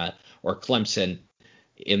Alabama or Clemson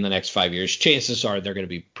in the next 5 years, chances are they're going to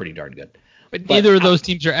be pretty darn good. But neither of those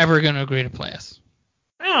teams are ever going to agree to play us.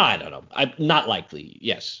 I don't know. Not likely.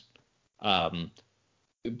 Yes.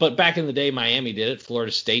 But back in the day, Miami did it.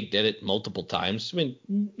 Florida State did it multiple times. I mean,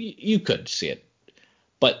 you could see it.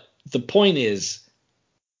 But the point is,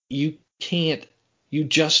 you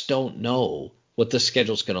just don't know what the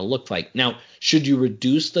schedule's going to look like. Now, should you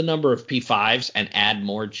reduce the number of P5s and add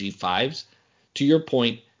more G5s? To your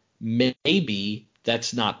point, maybe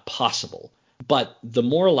that's not possible. But the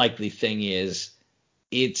more likely thing is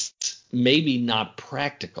it's maybe not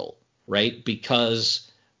practical, right?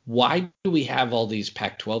 Because why do we have all these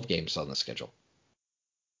Pac-12 games on the schedule?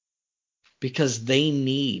 Because they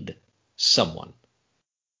need someone.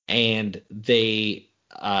 And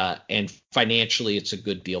and financially it's a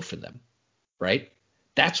good deal for them, right?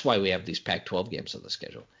 That's why we have these Pac-12 games on the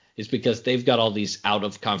schedule. Is because they've got all these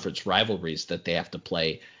out-of-conference rivalries that they have to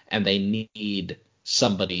play, and they need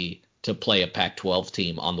somebody to play a Pac-12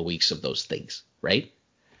 team on the weeks of those things, right?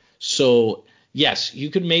 So, yes, you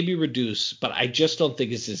could maybe reduce, but I just don't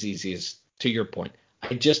think it's as easy as, to your point,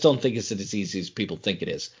 I just don't think it's as easy as people think it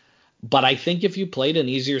is. But I think if you played an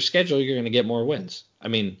easier schedule, you're going to get more wins. I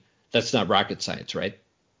mean, that's not rocket science, right?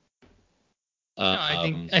 No,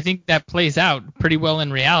 I think that plays out pretty well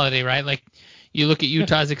in reality, right? Like you look at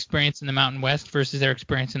Utah's experience in the Mountain West versus their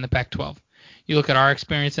experience in the Pac-12. You look at our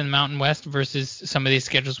experience in the Mountain West versus some of these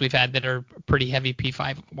schedules we've had that are pretty heavy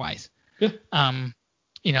P5 wise. Yeah.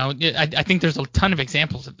 I think there's a ton of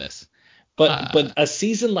examples of this. But a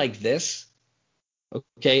season like this,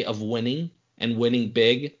 okay, of winning and winning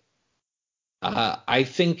big, I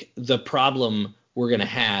think the problem we're going to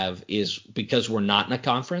have is because we're not in a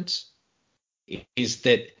conference, is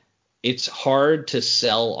that it's hard to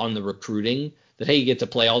sell on the recruiting that, hey, you get to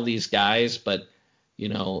play all these guys, but,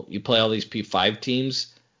 you play all these P5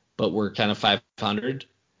 teams, but we're kind of 500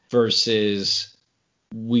 versus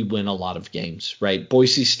we win a lot of games, right?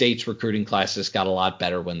 Boise State's recruiting classes got a lot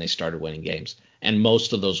better when they started winning games, and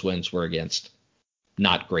most of those wins were against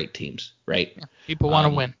not great teams, right? Yeah, people want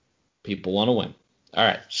to win. People want to win. All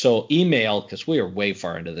right. So email, because we are way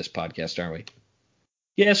far into this podcast, aren't we?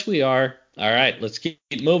 Yes, we are. All right. Let's keep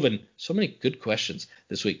moving. So many good questions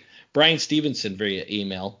this week. Brian Stevenson via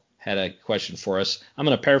email had a question for us. I'm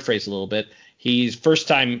going to paraphrase a little bit. First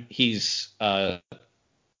time he's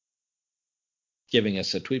giving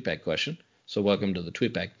us a tweetback question. So welcome to the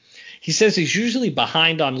tweetback. He says he's usually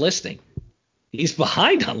behind on listening. He's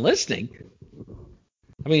behind on listening?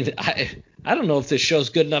 I mean, I don't know if this show's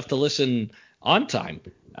good enough to listen on time.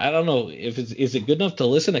 I don't know if is it good enough to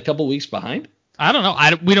listen a couple weeks behind? I don't know.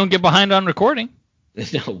 We don't get behind on recording.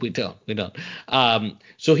 No, we don't.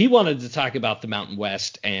 So he wanted to talk about the Mountain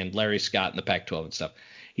West and Larry Scott and the Pac-12 and stuff.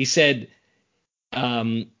 He said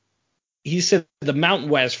the Mountain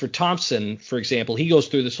West for Thompson, for example, he goes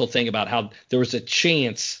through this whole thing about how there was a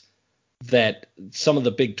chance that some of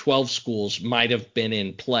the Big 12 schools might have been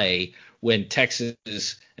in play when Texas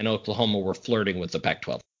and Oklahoma were flirting with the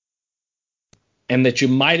Pac-12. And that you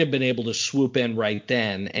might have been able to swoop in right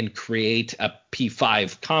then and create a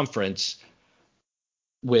P5 conference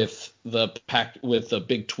with the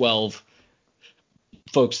Big 12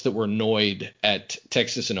 folks that were annoyed at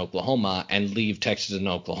Texas and Oklahoma and leave Texas and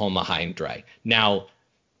Oklahoma high and dry. Now,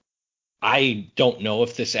 I don't know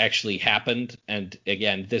if this actually happened. And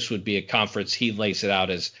again, this would be a conference. He lays it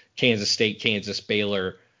out as Kansas State, Kansas,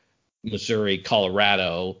 Baylor, Missouri,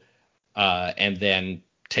 Colorado, and then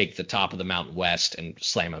take the top of the Mountain West and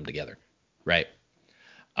slam them together, right?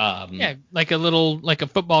 Yeah, like a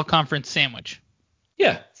football conference sandwich.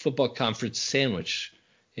 Yeah, football conference sandwich.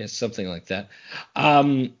 Yeah, something like that.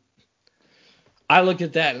 I look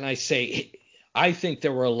at that and I say, I think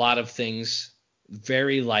there were a lot of things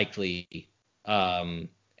very likely. And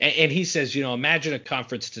he says, imagine a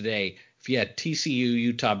conference today if you had TCU,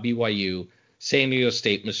 Utah, BYU, San Diego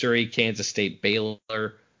State, Missouri, Kansas State,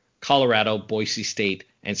 Baylor, Colorado, Boise State,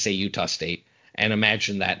 and say Utah State, and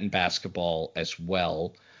imagine that in basketball as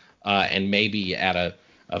well, and maybe add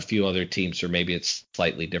a few other teams, or maybe it's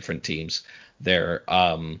slightly different teams. there.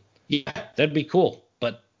 Yeah, that'd be cool.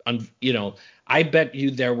 But I bet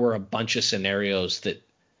you there were a bunch of scenarios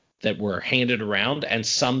that were handed around and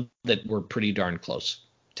some that were pretty darn close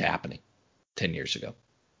to happening 10 years ago.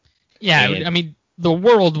 Yeah, And, I mean, the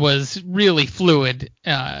world was really fluid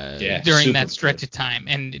yeah, during that super stretch fluid. of time,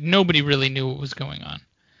 and nobody really knew what was going on.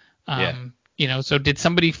 Yeah. So did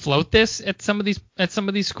somebody float this at some of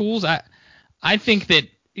these schools? I think that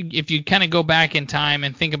if you kind of go back in time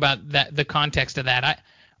and think about the context of that,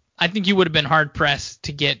 I think you would have been hard pressed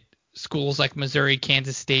to get schools like Missouri,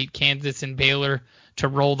 Kansas State, Kansas, and Baylor to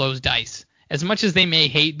roll those dice. As much as they may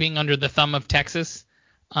hate being under the thumb of Texas,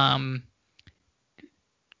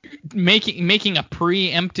 making a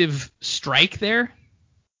preemptive strike there,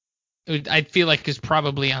 I feel like is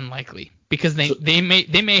probably unlikely because they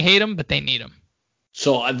may hate them, but they need them.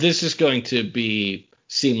 So this is going to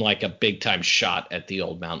seem like a big time shot at the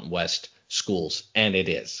old Mountain West schools, and it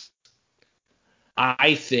is.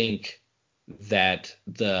 I think that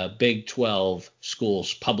the Big 12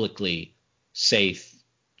 schools publicly say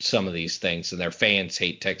some of these things, and their fans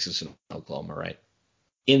hate Texas and Oklahoma, right?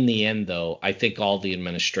 In the end, though, I think all the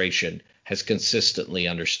administration has consistently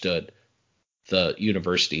understood the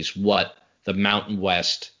universities, what the Mountain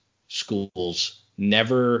West schools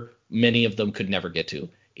many of them could never get to,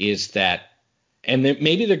 is that, and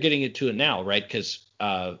maybe they're getting it to it now, right? Because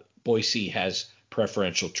Boise has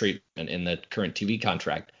preferential treatment in the current TV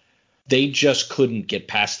contract. They just couldn't get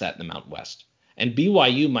past that in the Mountain West. And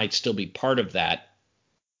BYU might still be part of that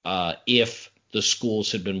if the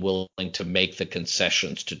schools had been willing to make the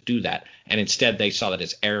concessions to do that. And instead they saw that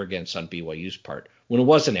as arrogance on BYU's part, when it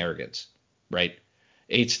wasn't arrogance, right?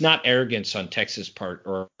 It's not arrogance on Texas' part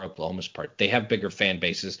or Oklahoma's part. They have bigger fan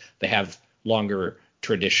bases. They have longer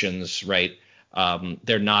traditions, right?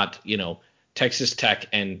 They're not, Texas Tech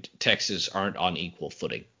and Texas aren't on equal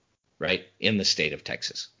footing, right, in the state of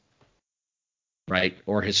Texas, right,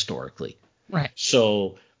 or historically. Right.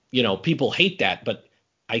 So, people hate that, but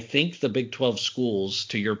I think the Big 12 schools,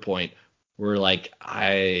 to your point, were like,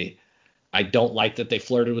 I don't like that they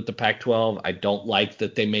flirted with the Pac-12. I don't like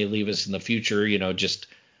that they may leave us in the future,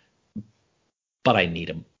 but I need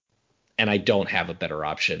them, and I don't have a better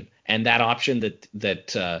option. And that option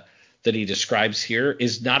that he describes here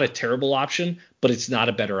is not a terrible option, but it's not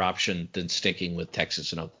a better option than sticking with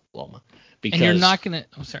Texas and Oklahoma. Because, and you're not gonna.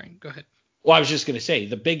 Oh, sorry. Go ahead. Well, I was just going to say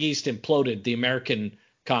the Big East imploded. The American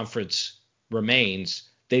Conference remains.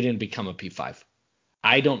 They didn't become a P5.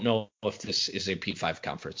 I don't know if this is a P5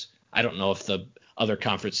 conference. I don't know if the other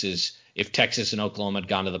conferences, if Texas and Oklahoma had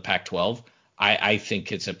gone to the Pac-12, I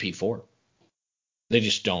think it's a P4. They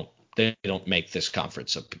just don't. They don't make this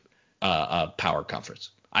conference a power conference.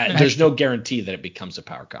 There's no guarantee that it becomes a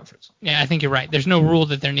power conference. Yeah, I think you're right. There's no rule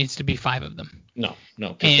that there needs to be 5 of them. No,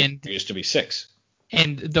 because there used to be 6.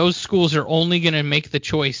 And those schools are only going to make the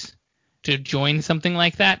choice to join something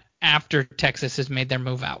like that after Texas has made their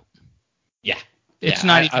move out. Yeah. It's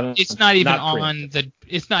not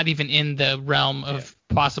even in the realm of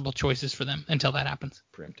possible choices for them until that happens.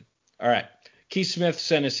 Preemptive. All right. Keith Smith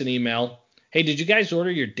sent us an email. Hey, did you guys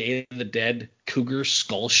order your Day of the Dead Cougar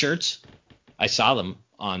skull shirts? I saw them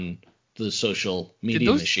on the social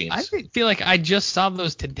media machines. I feel like I just saw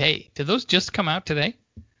those today. Did those just come out today?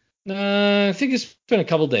 I think it's been a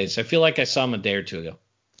couple days. I feel like I saw them a day or two ago.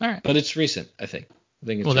 All right. But it's recent, I think.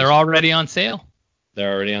 They're already on sale.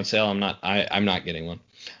 They're already on sale. I'm not getting one.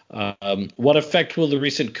 What effect will the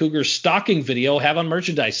recent Cougar stalking video have on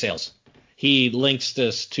merchandise sales? He links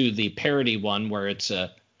this to the parody one where it's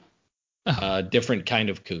a different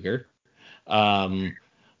kind of cougar.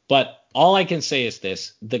 But all I can say is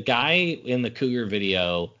this. The guy in the Cougar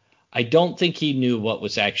video, I don't think he knew what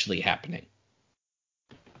was actually happening.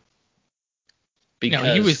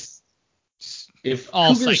 Because if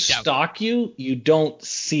cougars stalk you, you don't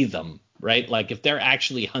see them, right? Like if they're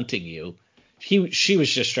actually hunting you, she was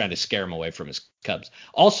just trying to scare him away from his cubs.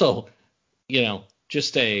 Also,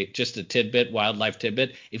 just a tidbit, wildlife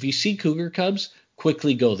tidbit. If you see cougar cubs,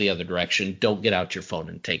 quickly go the other direction. Don't get out your phone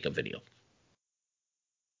and take a video.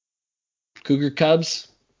 Cougar cubs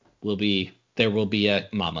there will be a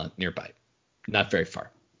mama nearby, not very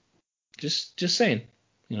far. Just saying,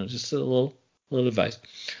 just a little advice.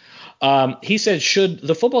 He said, should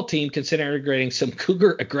the football team consider integrating some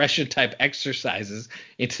cougar aggression type exercises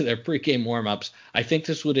into their pregame warmups? I think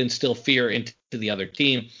this would instill fear into the other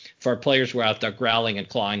team if our players were out there growling and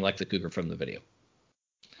clawing like the cougar from the video.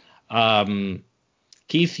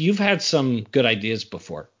 Keith, you've had some good ideas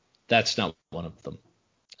before. That's not one of them.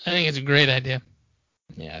 I think it's a great idea.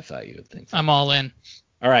 Yeah, I thought you would think so. I'm all in.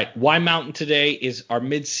 All right. Why Mountain today is our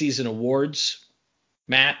mid-season awards.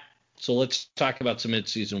 Matt, So let's talk about some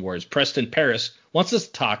midseason wars. Preston Paris wants us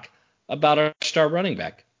to talk about our star running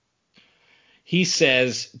back. He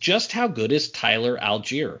says, just how good is Tyler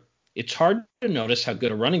Algier? It's hard to notice how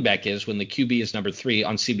good a running back is when the QB is number 3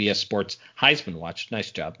 on CBS Sports Heisman Watch. Nice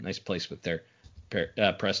job. Nice placement there,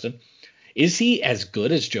 Preston. Is he as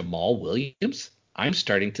good as Jamal Williams? I'm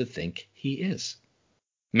starting to think he is.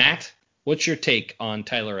 Matt, what's your take on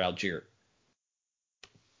Tyler Algier?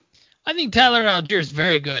 I think Tyler Algier is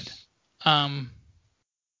very good.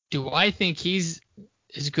 Do I think he's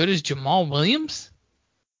as good as Jamal Williams?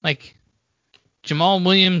 Like, Jamal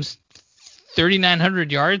Williams,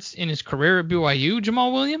 3,900 yards in his career at BYU,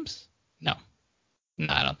 Jamal Williams? No.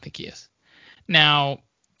 No, I don't think he is. Now,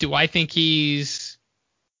 do I think he's,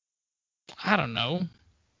 I don't know.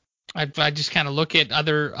 I just kind of look at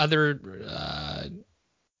other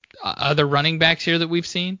running backs here that we've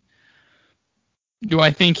seen. Do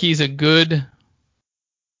I think he's a good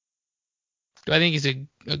I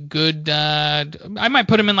might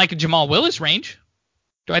put him in like a Jamal Willis range.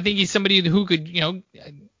 Do I think he's somebody who could,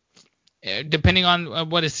 depending on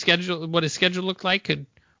what his schedule looked like, could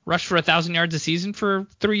rush for 1,000 yards a season for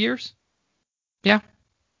 3 years? Yeah.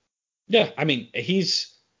 Yeah, I mean,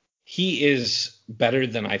 he is better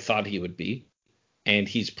than I thought he would be, and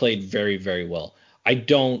he's played very, very well. I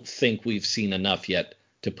don't think we've seen enough yet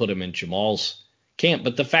to put him in Jamal's camp,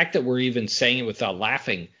 but the fact that we're even saying it without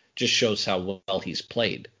laughing just shows how well he's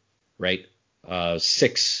played, right? More than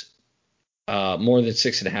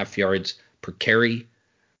 6.5 yards per carry,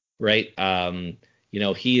 right?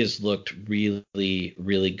 He has looked really,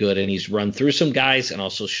 really good, and he's run through some guys and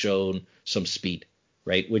also shown some speed,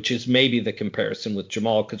 right? Which is maybe the comparison with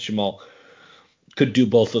Jamal, because Jamal could do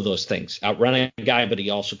both of those things, outrun a guy, but he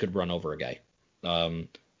also could run over a guy.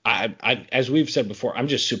 As we've said before, I'm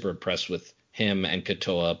just super impressed with him and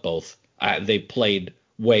Katoa both. They played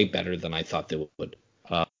way better than I thought they would.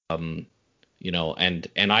 And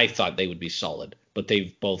I thought they would be solid, but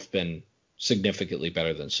they've both been significantly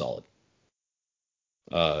better than solid.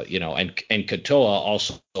 And Katoa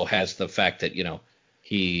also has the fact that,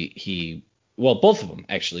 both of them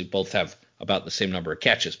actually both have about the same number of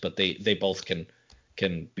catches, but they both can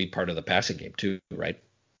be part of the passing game too, right?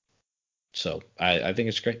 So I think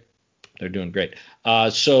it's great. They're doing great.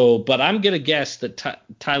 But I'm going to guess that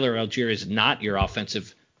Tyler Algier is not your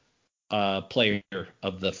offensive player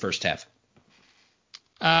of the first half.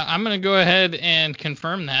 I'm going to go ahead and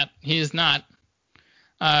confirm that. He is not.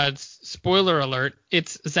 Spoiler alert,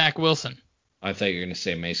 it's Zach Wilson. I thought you were going to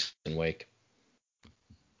say Mason Wake.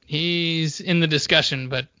 He's in the discussion,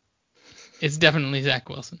 but it's definitely Zach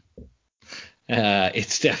Wilson.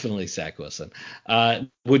 It's definitely Zach Wilson.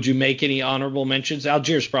 Would you make any honorable mentions?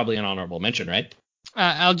 Algier's probably an honorable mention, right?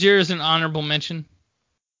 Algier is an honorable mention.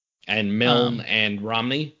 And Milne and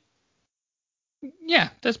Romney? Yeah,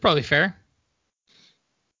 that's probably fair.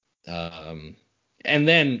 And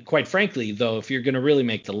then, quite frankly, though, if you're going to really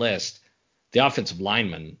make the list, the offensive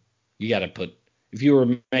lineman, you got to put, if you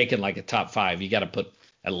were making like a top 5, you got to put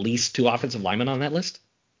at least 2 offensive linemen on that list.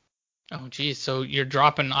 Oh, geez. So you're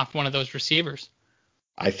dropping off one of those receivers.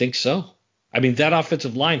 I think so. I mean, that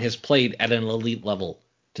offensive line has played at an elite level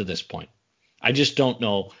to this point. I just don't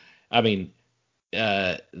know. I mean,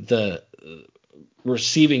 the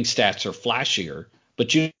receiving stats are flashier,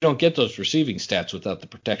 but you don't get those receiving stats without the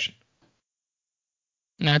protection.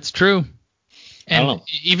 That's true. And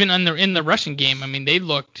even in the rushing game, I mean,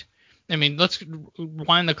 let's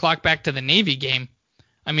wind the clock back to the Navy game.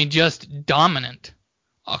 I mean, just dominant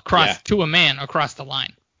to a man across the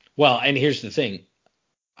line. Well, and here's the thing.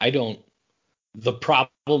 The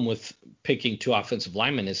problem with picking 2 offensive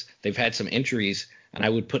linemen is they've had some injuries, and I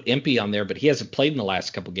would put Impey on there, but he hasn't played in the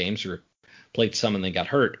last couple games, or played some and then got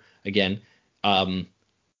hurt again.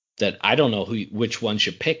 That I don't know which one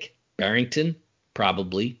should pick. Barrington,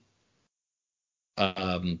 probably.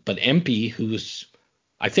 But Impey, who's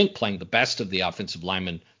I think playing the best of the offensive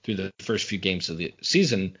linemen through the first few games of the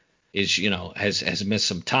season, has missed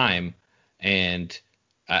some time, and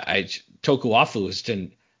Tokuafu is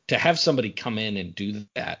to have somebody come in and do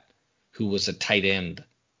that, who was a tight end,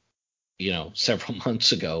 several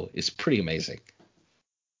months ago, is pretty amazing.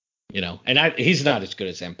 And he's not as good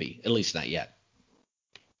as MP, at least not yet.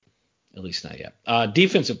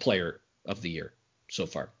 Defensive player of the year so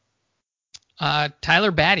far.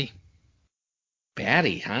 Tyler Batty.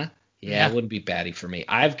 Batty, huh? Yeah, it wouldn't be Batty for me.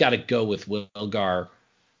 I've got to go with Wilgar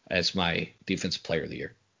as my defensive player of the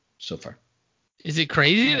year so far. Is it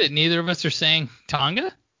crazy that neither of us are saying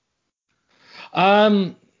Tonga?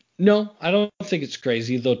 No, I don't think it's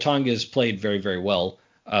crazy, though Tonga has played very, very well.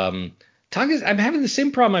 Tonga, I'm having the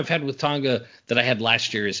same problem I've had with Tonga that I had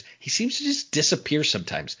last year. Is he seems to just disappear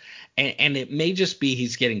sometimes, and it may just be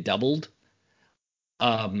he's getting doubled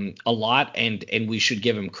a lot, and we should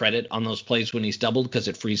give him credit on those plays when he's doubled because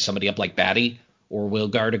it frees somebody up like Batty or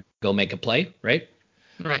Wilgar to go make a play, right?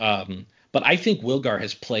 Right. But I think Wilgar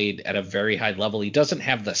has played at a very high level. He doesn't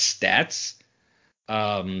have the stats,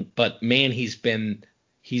 but man, he's been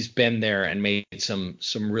there and made some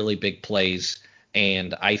really big plays,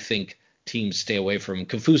 and I think teams stay away from him.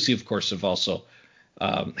 Kafusi, of course, have also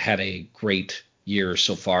had a great year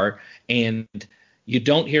so far, and you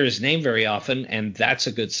don't hear his name very often, and that's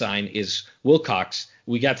a good sign. Is Wilcox?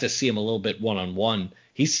 We got to see him a little bit one-on-one.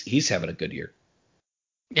 He's having a good year.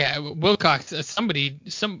 Yeah, Wilcox. Somebody,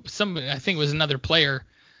 I think it was another player,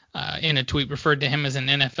 in a tweet referred to him as an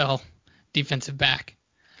NFL defensive back.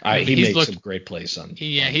 He made some great plays on.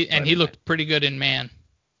 Yeah, he looked pretty good in man.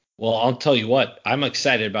 Well, I'll tell you what, I'm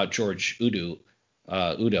excited about George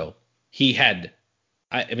Udo. He had,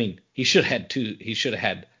 I mean, he should have had two. He should have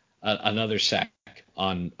had another sack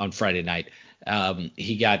on Friday night.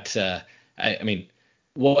 He got. I mean,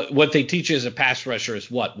 what they teach you as a pass rusher is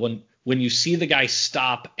what when you see the guy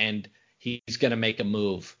stop and he's going to make a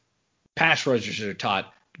move, pass rushers are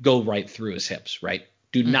taught go right through his hips, right?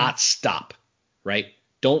 Do not stop, right?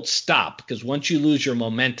 Don't stop, because once you lose your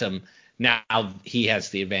momentum, now he has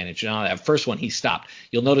the advantage. And on that first one, he stopped.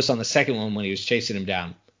 You'll notice on the second one when he was chasing him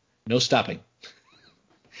down, no stopping.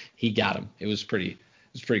 He got him. It was pretty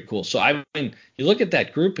cool. So I mean, you look at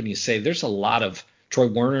that group and you say there's a lot of. Troy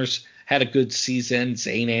Warner's had a good season.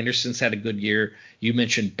 Zane Anderson's had a good year. You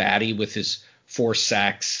mentioned Batty with his 4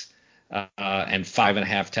 sacks and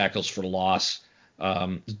 5.5 tackles for loss.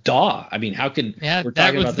 Daw. I mean, how can we're talking about this?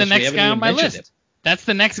 That was the next guy on my list. That's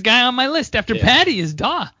the next guy on my list after Patty is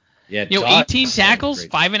Daw. Yeah, 18 tackles,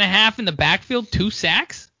 5.5 in the backfield, 2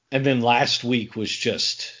 sacks. And then last week was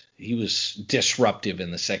he was disruptive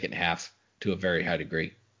in the second half to a very high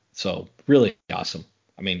degree. So really awesome.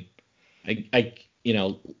 I mean, I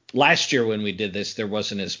last year when we did this, there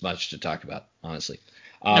wasn't as much to talk about, honestly.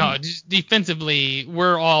 No, just defensively,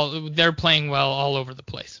 they're playing well all over the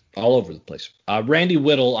place. All over the place. Randy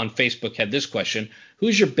Whittle on Facebook had this question: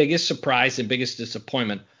 who's your biggest surprise and biggest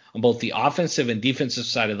disappointment on both the offensive and defensive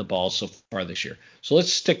side of the ball so far this year? So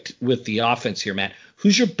let's stick with the offense here, Matt.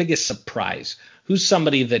 Who's your biggest surprise? Who's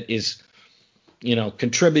somebody that is,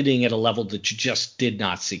 contributing at a level that you just did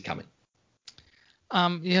not see coming?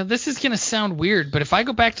 This is going to sound weird, but if I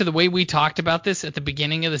go back to the way we talked about this at the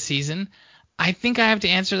beginning of the season, I think I have to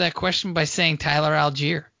answer that question by saying Tyler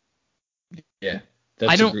Algier. Yeah,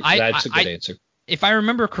 that's a good answer. If I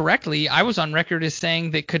remember correctly, I was on record as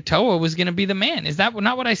saying that Katoa was going to be the man. Is that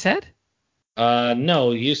not what I said?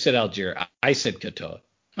 No, you said Algier. I said Katoa.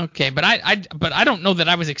 Okay, but I don't know that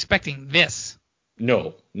I was expecting this.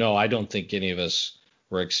 No, I don't think any of us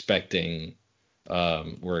were expecting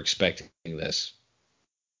this.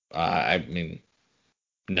 I mean,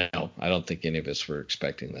 no, I don't think any of us were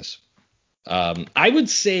expecting this. I would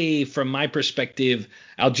say, from my perspective,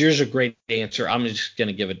 Algier's a great answer. I'm just going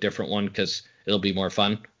to give a different one because it'll be more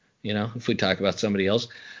fun, if we talk about somebody else.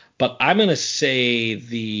 But I'm going to say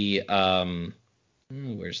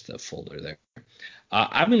where's the folder there?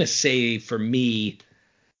 I'm going to say, for me,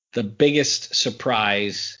 the biggest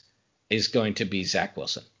surprise is going to be Zach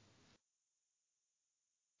Wilson.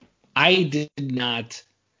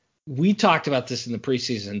 We talked about this in the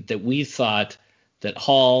preseason, that we thought that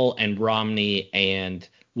Hall and Romney and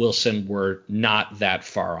Wilson were not that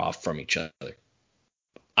far off from each other.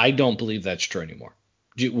 I don't believe that's true anymore.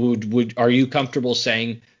 Are you comfortable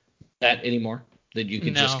saying that anymore? That you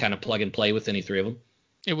can just kind of plug and play with any three of them?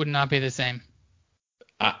 It would not be the same.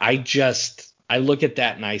 I look at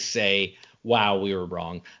that and I say, wow, we were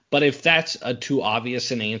wrong. But if that's a too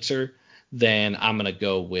obvious an answer, then I'm going to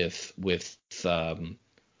go with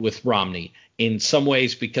Romney in some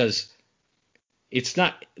ways, because it's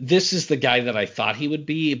not. This is the guy that I thought he would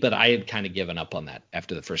be, but I had kind of given up on that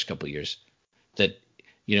after the first couple of years. That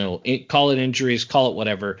call it injuries, call it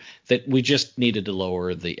whatever. That we just needed to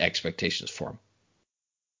lower the expectations for him,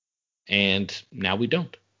 and now we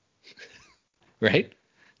don't. Right?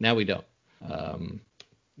 Now we don't. All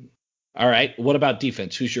right. What about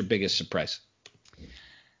defense? Who's your biggest surprise?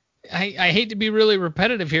 I hate to be really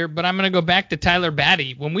repetitive here, but I'm going to go back to Tyler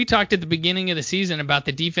Batty. When we talked at the beginning of the season about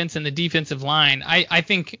the defense and the defensive line, I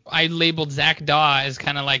think I labeled Zach Daw as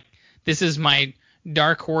kind of like, this is my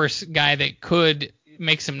dark horse guy that could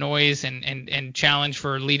make some noise and challenge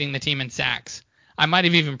for leading the team in sacks. I might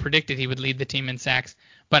have even predicted he would lead the team in sacks,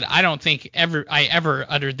 but I don't think I ever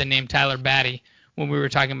uttered the name Tyler Batty when we were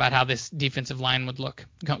talking about how this defensive line would look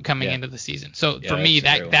coming into the season. So for me,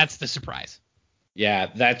 that's the surprise. Yeah,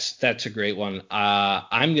 that's a great one.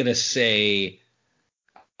 I'm gonna say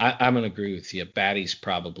I'm gonna agree with you. Batty's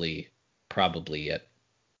probably it.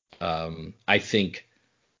 I think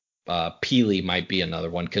Peely might be another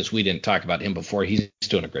one because we didn't talk about him before. He's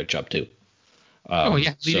doing a great job too.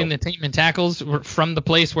 Leading the team in tackles from the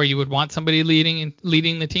place where you would want somebody leading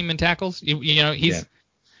the team in tackles. You know, he's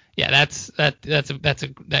that's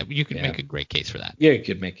you could make a great case for that. Yeah, you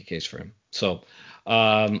could make a case for him. So,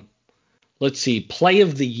 let's see, play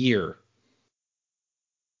of the year.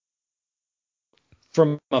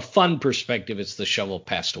 From a fun perspective, it's the shovel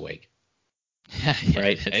passed away.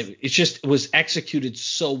 Right? It was executed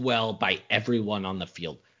so well by everyone on the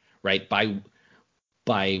field, right? By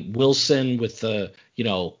Wilson with the,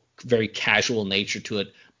 very casual nature to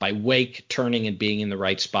it, by Wake turning and being in the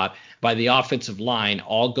right spot, by the offensive line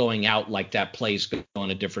all going out like that play's going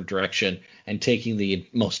a different direction and taking the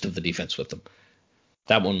most of the defense with them.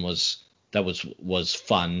 That one was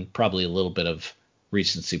fun. Probably a little bit of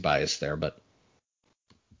recency bias there, but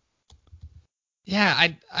yeah,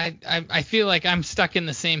 I feel like I'm stuck in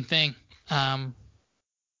the same thing. Am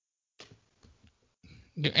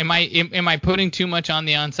I putting too much on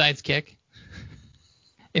the onside kick?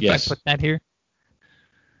 Yes. I put that here,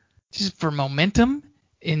 just for momentum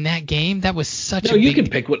in that game, that was such a big deal. You can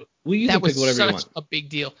pick whatever you want. That was such a big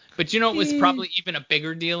deal. But it was probably even a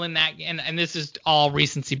bigger deal in that, and this is all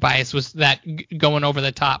recency bias, was that going over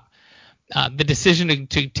the top. The decision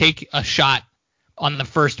to take a shot on the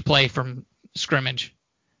first play from scrimmage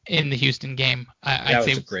in the Houston game. I'd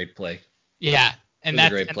say was a great play. Yeah, and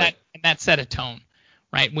that set a tone,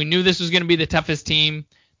 right? We knew this was going to be the toughest team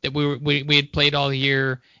that we had played all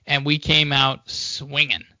year, and we came out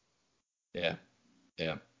swinging. Yeah.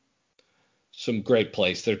 Some great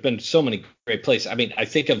plays. There's been so many great plays. I mean, I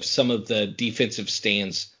think of some of the defensive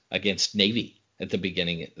stands against Navy at the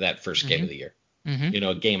beginning of that first game of the year. Mm-hmm.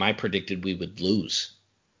 A game I predicted we would lose.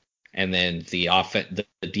 And then the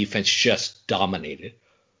defense just dominated.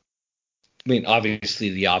 I mean, obviously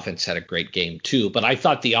the offense had a great game too, but I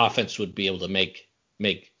thought the offense would be able to make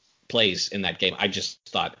plays in that game. I just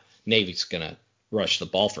thought Navy's going to rush the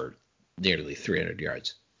ball for nearly 300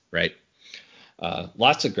 yards, right?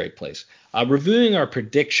 Lots of great plays. Reviewing our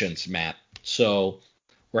predictions, Matt. So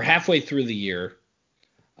we're halfway through the year.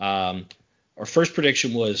 Our first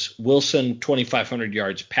prediction was Wilson 2,500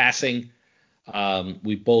 yards passing.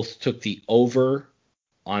 We both took the over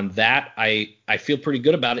on that. I feel pretty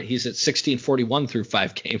good about it. He's at 1641 through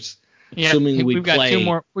 5 games. Yeah, assuming we got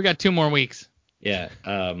we got 2 more weeks. Yeah.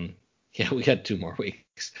 We got 2 more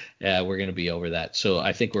weeks. Yeah, we're going to be over that. So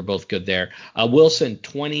I think we're both good there. Wilson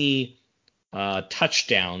 20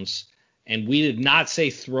 touchdowns, and we did not say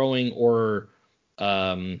throwing or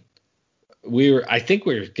I think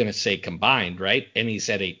we were going to say combined, right? And he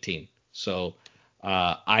said 18. So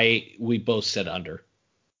we both said under.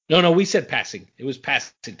 No, we said passing. It was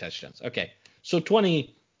passing touchdowns. Okay. So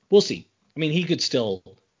 20, we'll see. I mean, he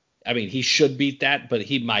should beat that, but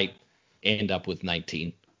he might end up with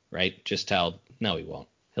 19, right? No, he won't.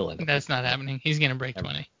 He'll end up. That's not happening. He's going to break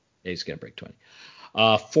 20. Yeah, he's going to break 20.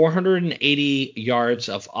 480 yards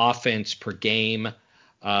of offense per game.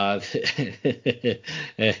 Yeah,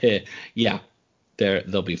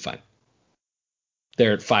 they'll be fine.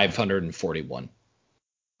 They're at 541,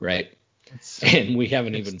 right? And we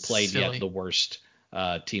haven't even played silly. Yet the worst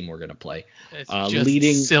team we're going to play. It's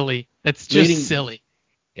just silly. That's just silly.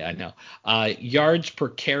 Yeah, I know. Yards per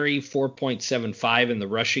carry, 4.75 in the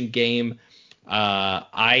rushing game.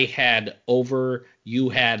 I had over, you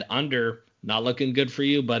had under. Not looking good for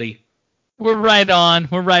you, buddy. We're right on,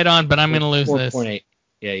 but I'm going to lose 4.8.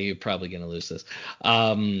 Yeah, you're probably going to lose this.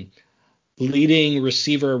 Leading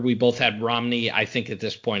receiver, we both had Romney. I think at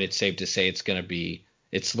this point it's safe to say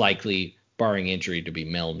it's likely, barring injury, to be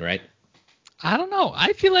Milne, right? I don't know.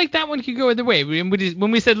 I feel like that one could go either way.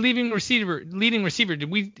 When we said leading receiver,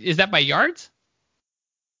 is that by yards?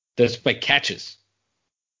 That's by catches.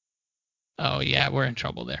 Oh yeah, we're in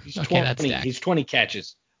trouble there. That's stacked. He's 20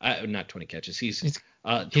 catches. Not 20 catches. He's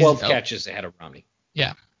 12 catches ahead of Romney.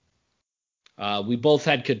 Yeah. We both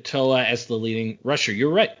had Katoa as the leading rusher.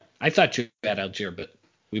 You're right. I thought you had Algier, but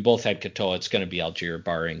we both had Katoa. It's going to be Algier,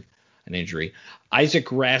 barring an injury.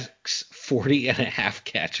 Isaac Rex, 40.5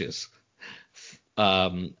 catches.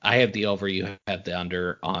 I have the over. You have the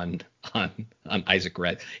under on Isaac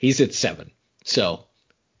Rex. He's at 7. So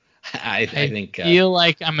I think feel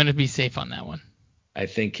like I'm going to be safe on that one. I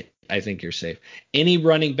think you're safe. Any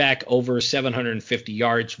running back over 750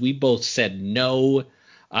 yards? We both said no.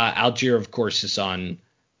 Algier, of course, is on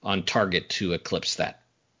on target to eclipse that.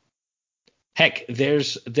 Heck,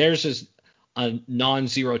 there's a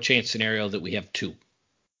non-zero chance scenario that we have 2.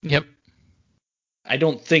 Yep. I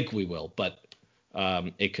don't think we will, but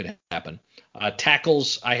it could happen.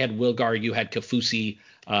 Tackles, I had Wilgar, you had Kafusi.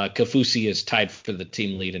 Kafusi is tied for the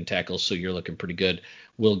team lead in tackles, so you're looking pretty good.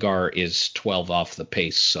 Wilgar is 12 off the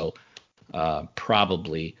pace, so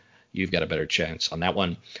probably you've got a better chance on that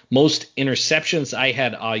one. Most interceptions, I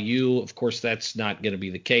had Ayu. Of course, that's not going to be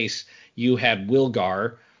the case. You had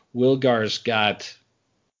Wilgar. Wilgar's got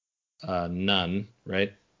none,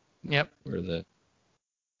 right? Yep. Where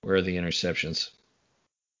are the interceptions?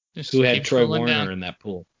 Just Who had keep Troy scrolling Warner down. in that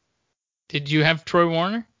pool? Did you have Troy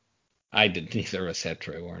Warner? I did. Neither of us had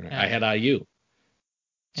Troy Warner. Yeah. I had IU.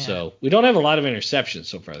 Yeah. So we don't have a lot of interceptions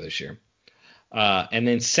so far this year. And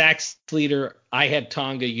then sacks leader, I had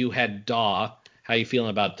Tonga, you had Daw. How you feeling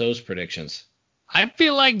about those predictions? I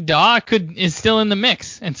feel like Daw is still in the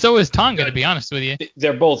mix, and so is Tonga, to be honest with you.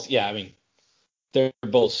 They're both, they're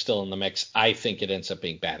both still in the mix. I think it ends up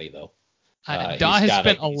being Batty, though. Daw has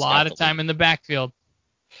spent a lot of time in the backfield.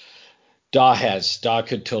 Daw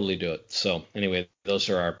could totally do it. So anyway, those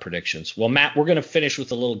are our predictions. Well, Matt, we're going to finish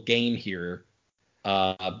with a little game here.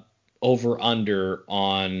 Over under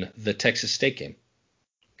on the Texas State game.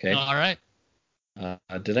 Okay. All right.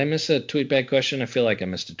 Did I miss a tweet bag question? I feel like I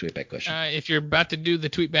missed a tweet bag question. If you're about to do the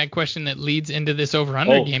tweet bag question that leads into this over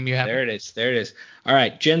under game, you have. There it is. All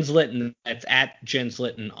right. Jens Litton, that's at Jens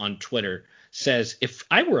Litton on Twitter, says, if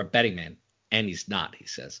I were a betting man, and he's not, he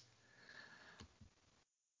says,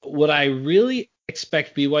 would I really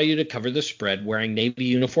expect BYU to cover the spread wearing Navy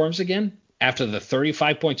uniforms again after the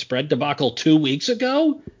 35-point spread debacle 2 weeks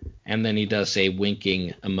ago? And then he does a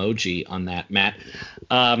winking emoji on that, Matt.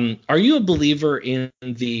 Are you a believer in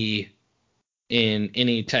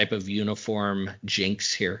any type of uniform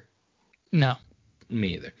jinx here? No.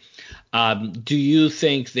 Me either. Do you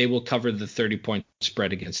think they will cover the 30-point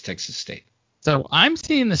spread against Texas State? So I'm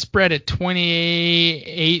seeing the spread at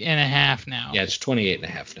 28.5 now. Yeah, it's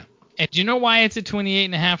 28.5 now. And do you know why it's at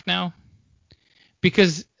 28.5 now?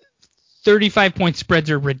 Because 35-point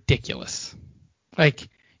spreads are ridiculous. Like,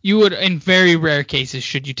 you would, in very rare cases,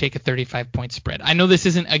 should you take a 35-point spread. I know this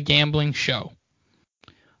isn't a gambling show,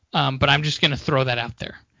 but I'm just going to throw that out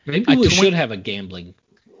there. Maybe we should have a gambling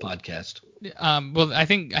podcast. Well, I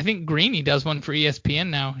think Greeny does one for ESPN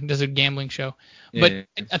now. He does a gambling show. Yeah.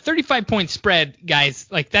 But a 35-point spread, guys,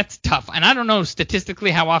 like, that's tough. And I don't know statistically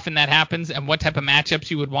how often that happens and what type of matchups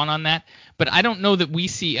you would want on that. But I don't know that we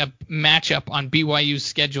see a matchup on BYU's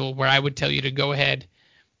schedule where I would tell you to go ahead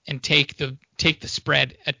and take the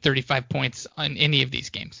spread at 35 points on any of these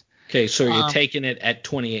games. Okay, so you're taking it at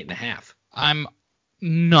 28.5. I'm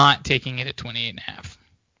not taking it at 28.5.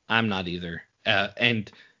 I'm not either.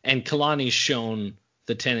 And Kalani's shown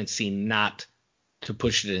the tendency not to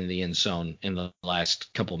push it in the end zone in the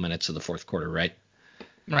last couple minutes of the fourth quarter, right?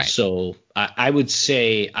 Right. So I would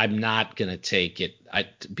say I'm not going to take it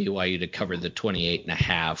at BYU to cover the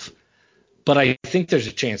 28.5, but I think there's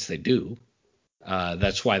a chance they do.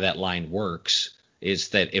 That's why that line works, is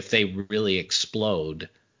that if they really explode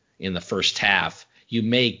in the first half, you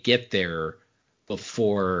may get there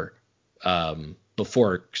before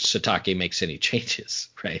Satake makes any changes,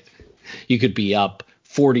 right? You could be up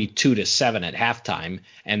 42-7 at halftime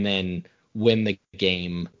and then win the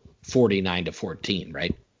game 49-14,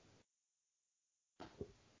 right?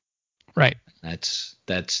 Right. That's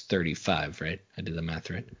 35, right? I did the math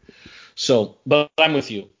right. So, but I'm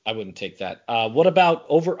with you. I wouldn't take that. What about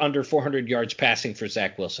over under 400 yards passing for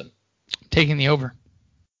Zach Wilson? Taking the over.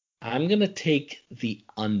 I'm going to take the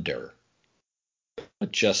under,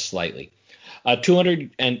 but just slightly.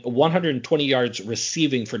 200 and 120 yards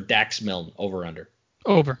receiving for Dax Milne, over under.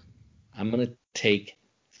 Over. I'm going to take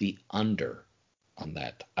the under on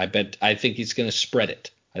that. I think he's going to spread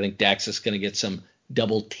it. I think Dax is going to get some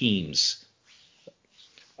double teams.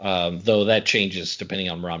 Though that changes depending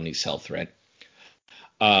on Romney's health, right?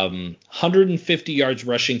 150 yards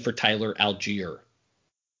rushing for Tyler Algier.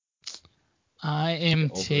 I am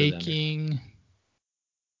taking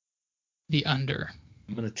the under.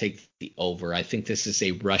 I'm going to take the over. I think this is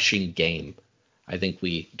a rushing game. I think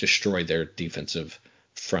we destroy their defensive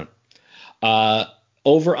front.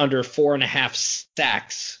 Over under 4.5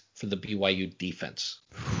 sacks for the BYU defense.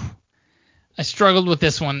 I struggled with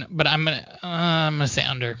this one, but I'm gonna say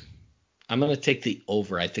under. I'm gonna take the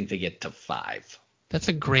over. I think they get to 5. That's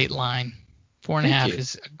a great line. 4.5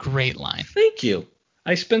 is a great line. Thank you.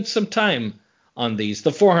 I spent some time on these.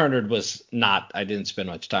 The 400 was not. I didn't spend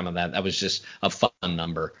much time on that. That was just a fun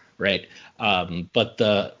number, right? But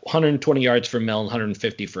the 120 yards for Milne,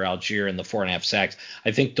 150 for Algier, and the 4.5 sacks,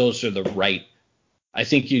 I think those are the right. I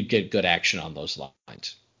think you'd get good action on those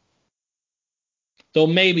lines. Though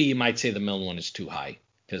maybe you might say the Milne one is too high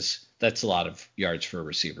because that's a lot of yards for a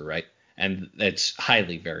receiver, right? And that's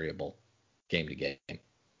highly variable game to game.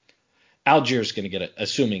 Algier's going to get,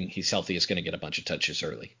 assuming he's healthy, is going to get a bunch of touches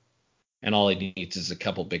early. And all he needs is a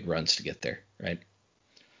couple big runs to get there, right?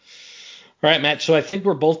 All right, Matt. So I think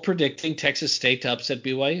we're both predicting Texas State to upset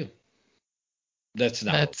BYU. That's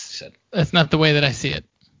not what we said. That's not the way that I see it.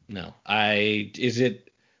 No.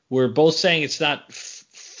 We're both saying it's not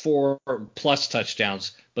 4+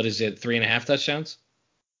 touchdowns, but is it 3.5 touchdowns?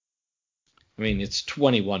 I mean, it's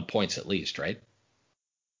 21 points at least, right?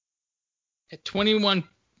 At 21,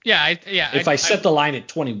 yeah. If I set the line at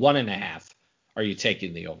 21.5, are you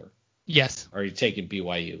taking the over? Yes. Or are you taking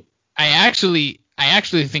BYU? I actually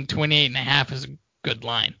think 28.5 is a good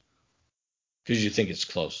line. Because you think it's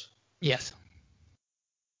close. Yes.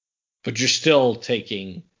 But you're still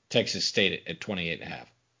taking Texas State at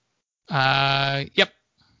 28.5. Yep.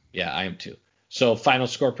 Yeah, I am too. So final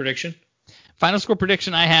score prediction? Final score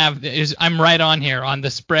prediction I have is I'm right on here on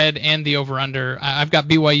the spread and the over-under. I've got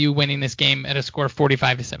BYU winning this game at a score of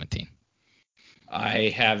 45-17. I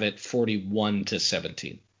have it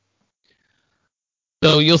 41-17.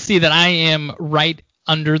 So you'll see that I am right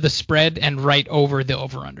under the spread and right over the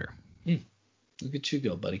over-under. Look at you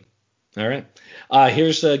go, buddy. All right.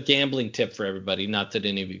 Here's a gambling tip for everybody. Not that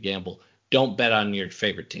any of you gamble. Don't bet on your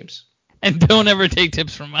favorite teams. And don't ever take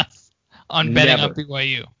tips from us on betting on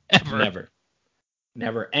BYU. Ever.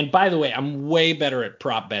 Never. And by the way, I'm way better at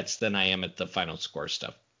prop bets than I am at the final score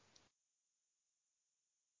stuff.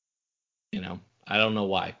 I don't know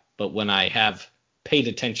why, but when I have paid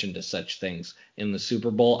attention to such things in the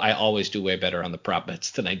Super Bowl, I always do way better on the prop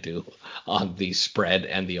bets than I do on the spread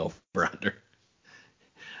and the over-under.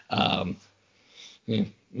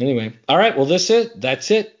 Anyway. All right. Well, that's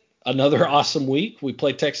it. Another awesome week. We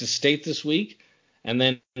play Texas State this week. And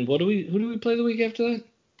then who do we play the week after that?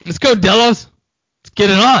 Let's go, Delos. Let's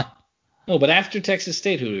get it on. No, but after Texas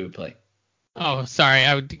State, who do we play? Oh, sorry.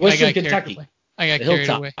 Western Kentucky. I got the carried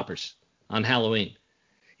away. Hilltoppers on Halloween.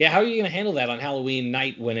 Yeah, how are you going to handle that on Halloween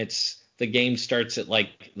night when the game starts at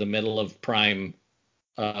like the middle of prime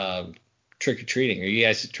trick-or-treating? Are you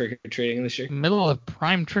guys trick-or-treating this year? Middle of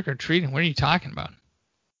prime trick-or-treating? What are you talking about?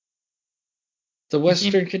 The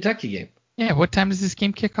Western Kentucky game. Yeah, what time does this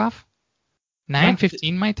game kick off?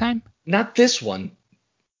 9:15 my time? Not this one.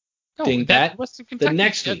 No, Ding that. Western Kentucky. The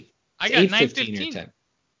next week. I got 8:15 your time.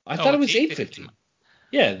 I thought it was 8:15.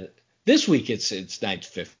 Yeah, this week it's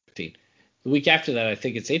 9:15. The week after that, I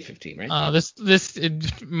think it's 8:15, right?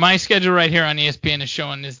 My schedule right here on ESPN is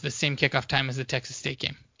showing is the same kickoff time as the Texas State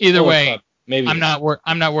game. Either way, maybe I'm not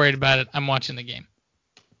worried about it. I'm watching the game.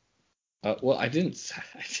 Well, I didn't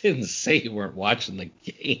say you weren't watching the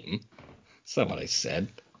game. That's not what I said.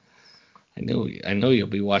 I know you'll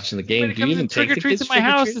be watching the game. Do you even take the kids at my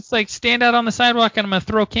house? It's like stand out on the sidewalk and I'm gonna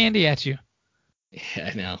throw candy at you.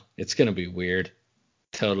 Yeah, I know. It's gonna be weird.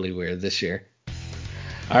 Totally weird this year.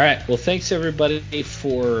 All right. Well, thanks everybody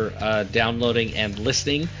for downloading and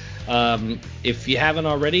listening. If you haven't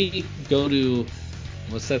already, go to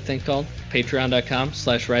what's that thing called?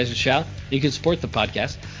 Patreon.com/RiseAndShout. You can support the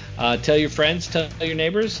podcast. Tell your friends, tell your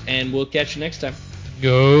neighbors, and we'll catch you next time.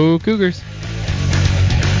 Go Cougars.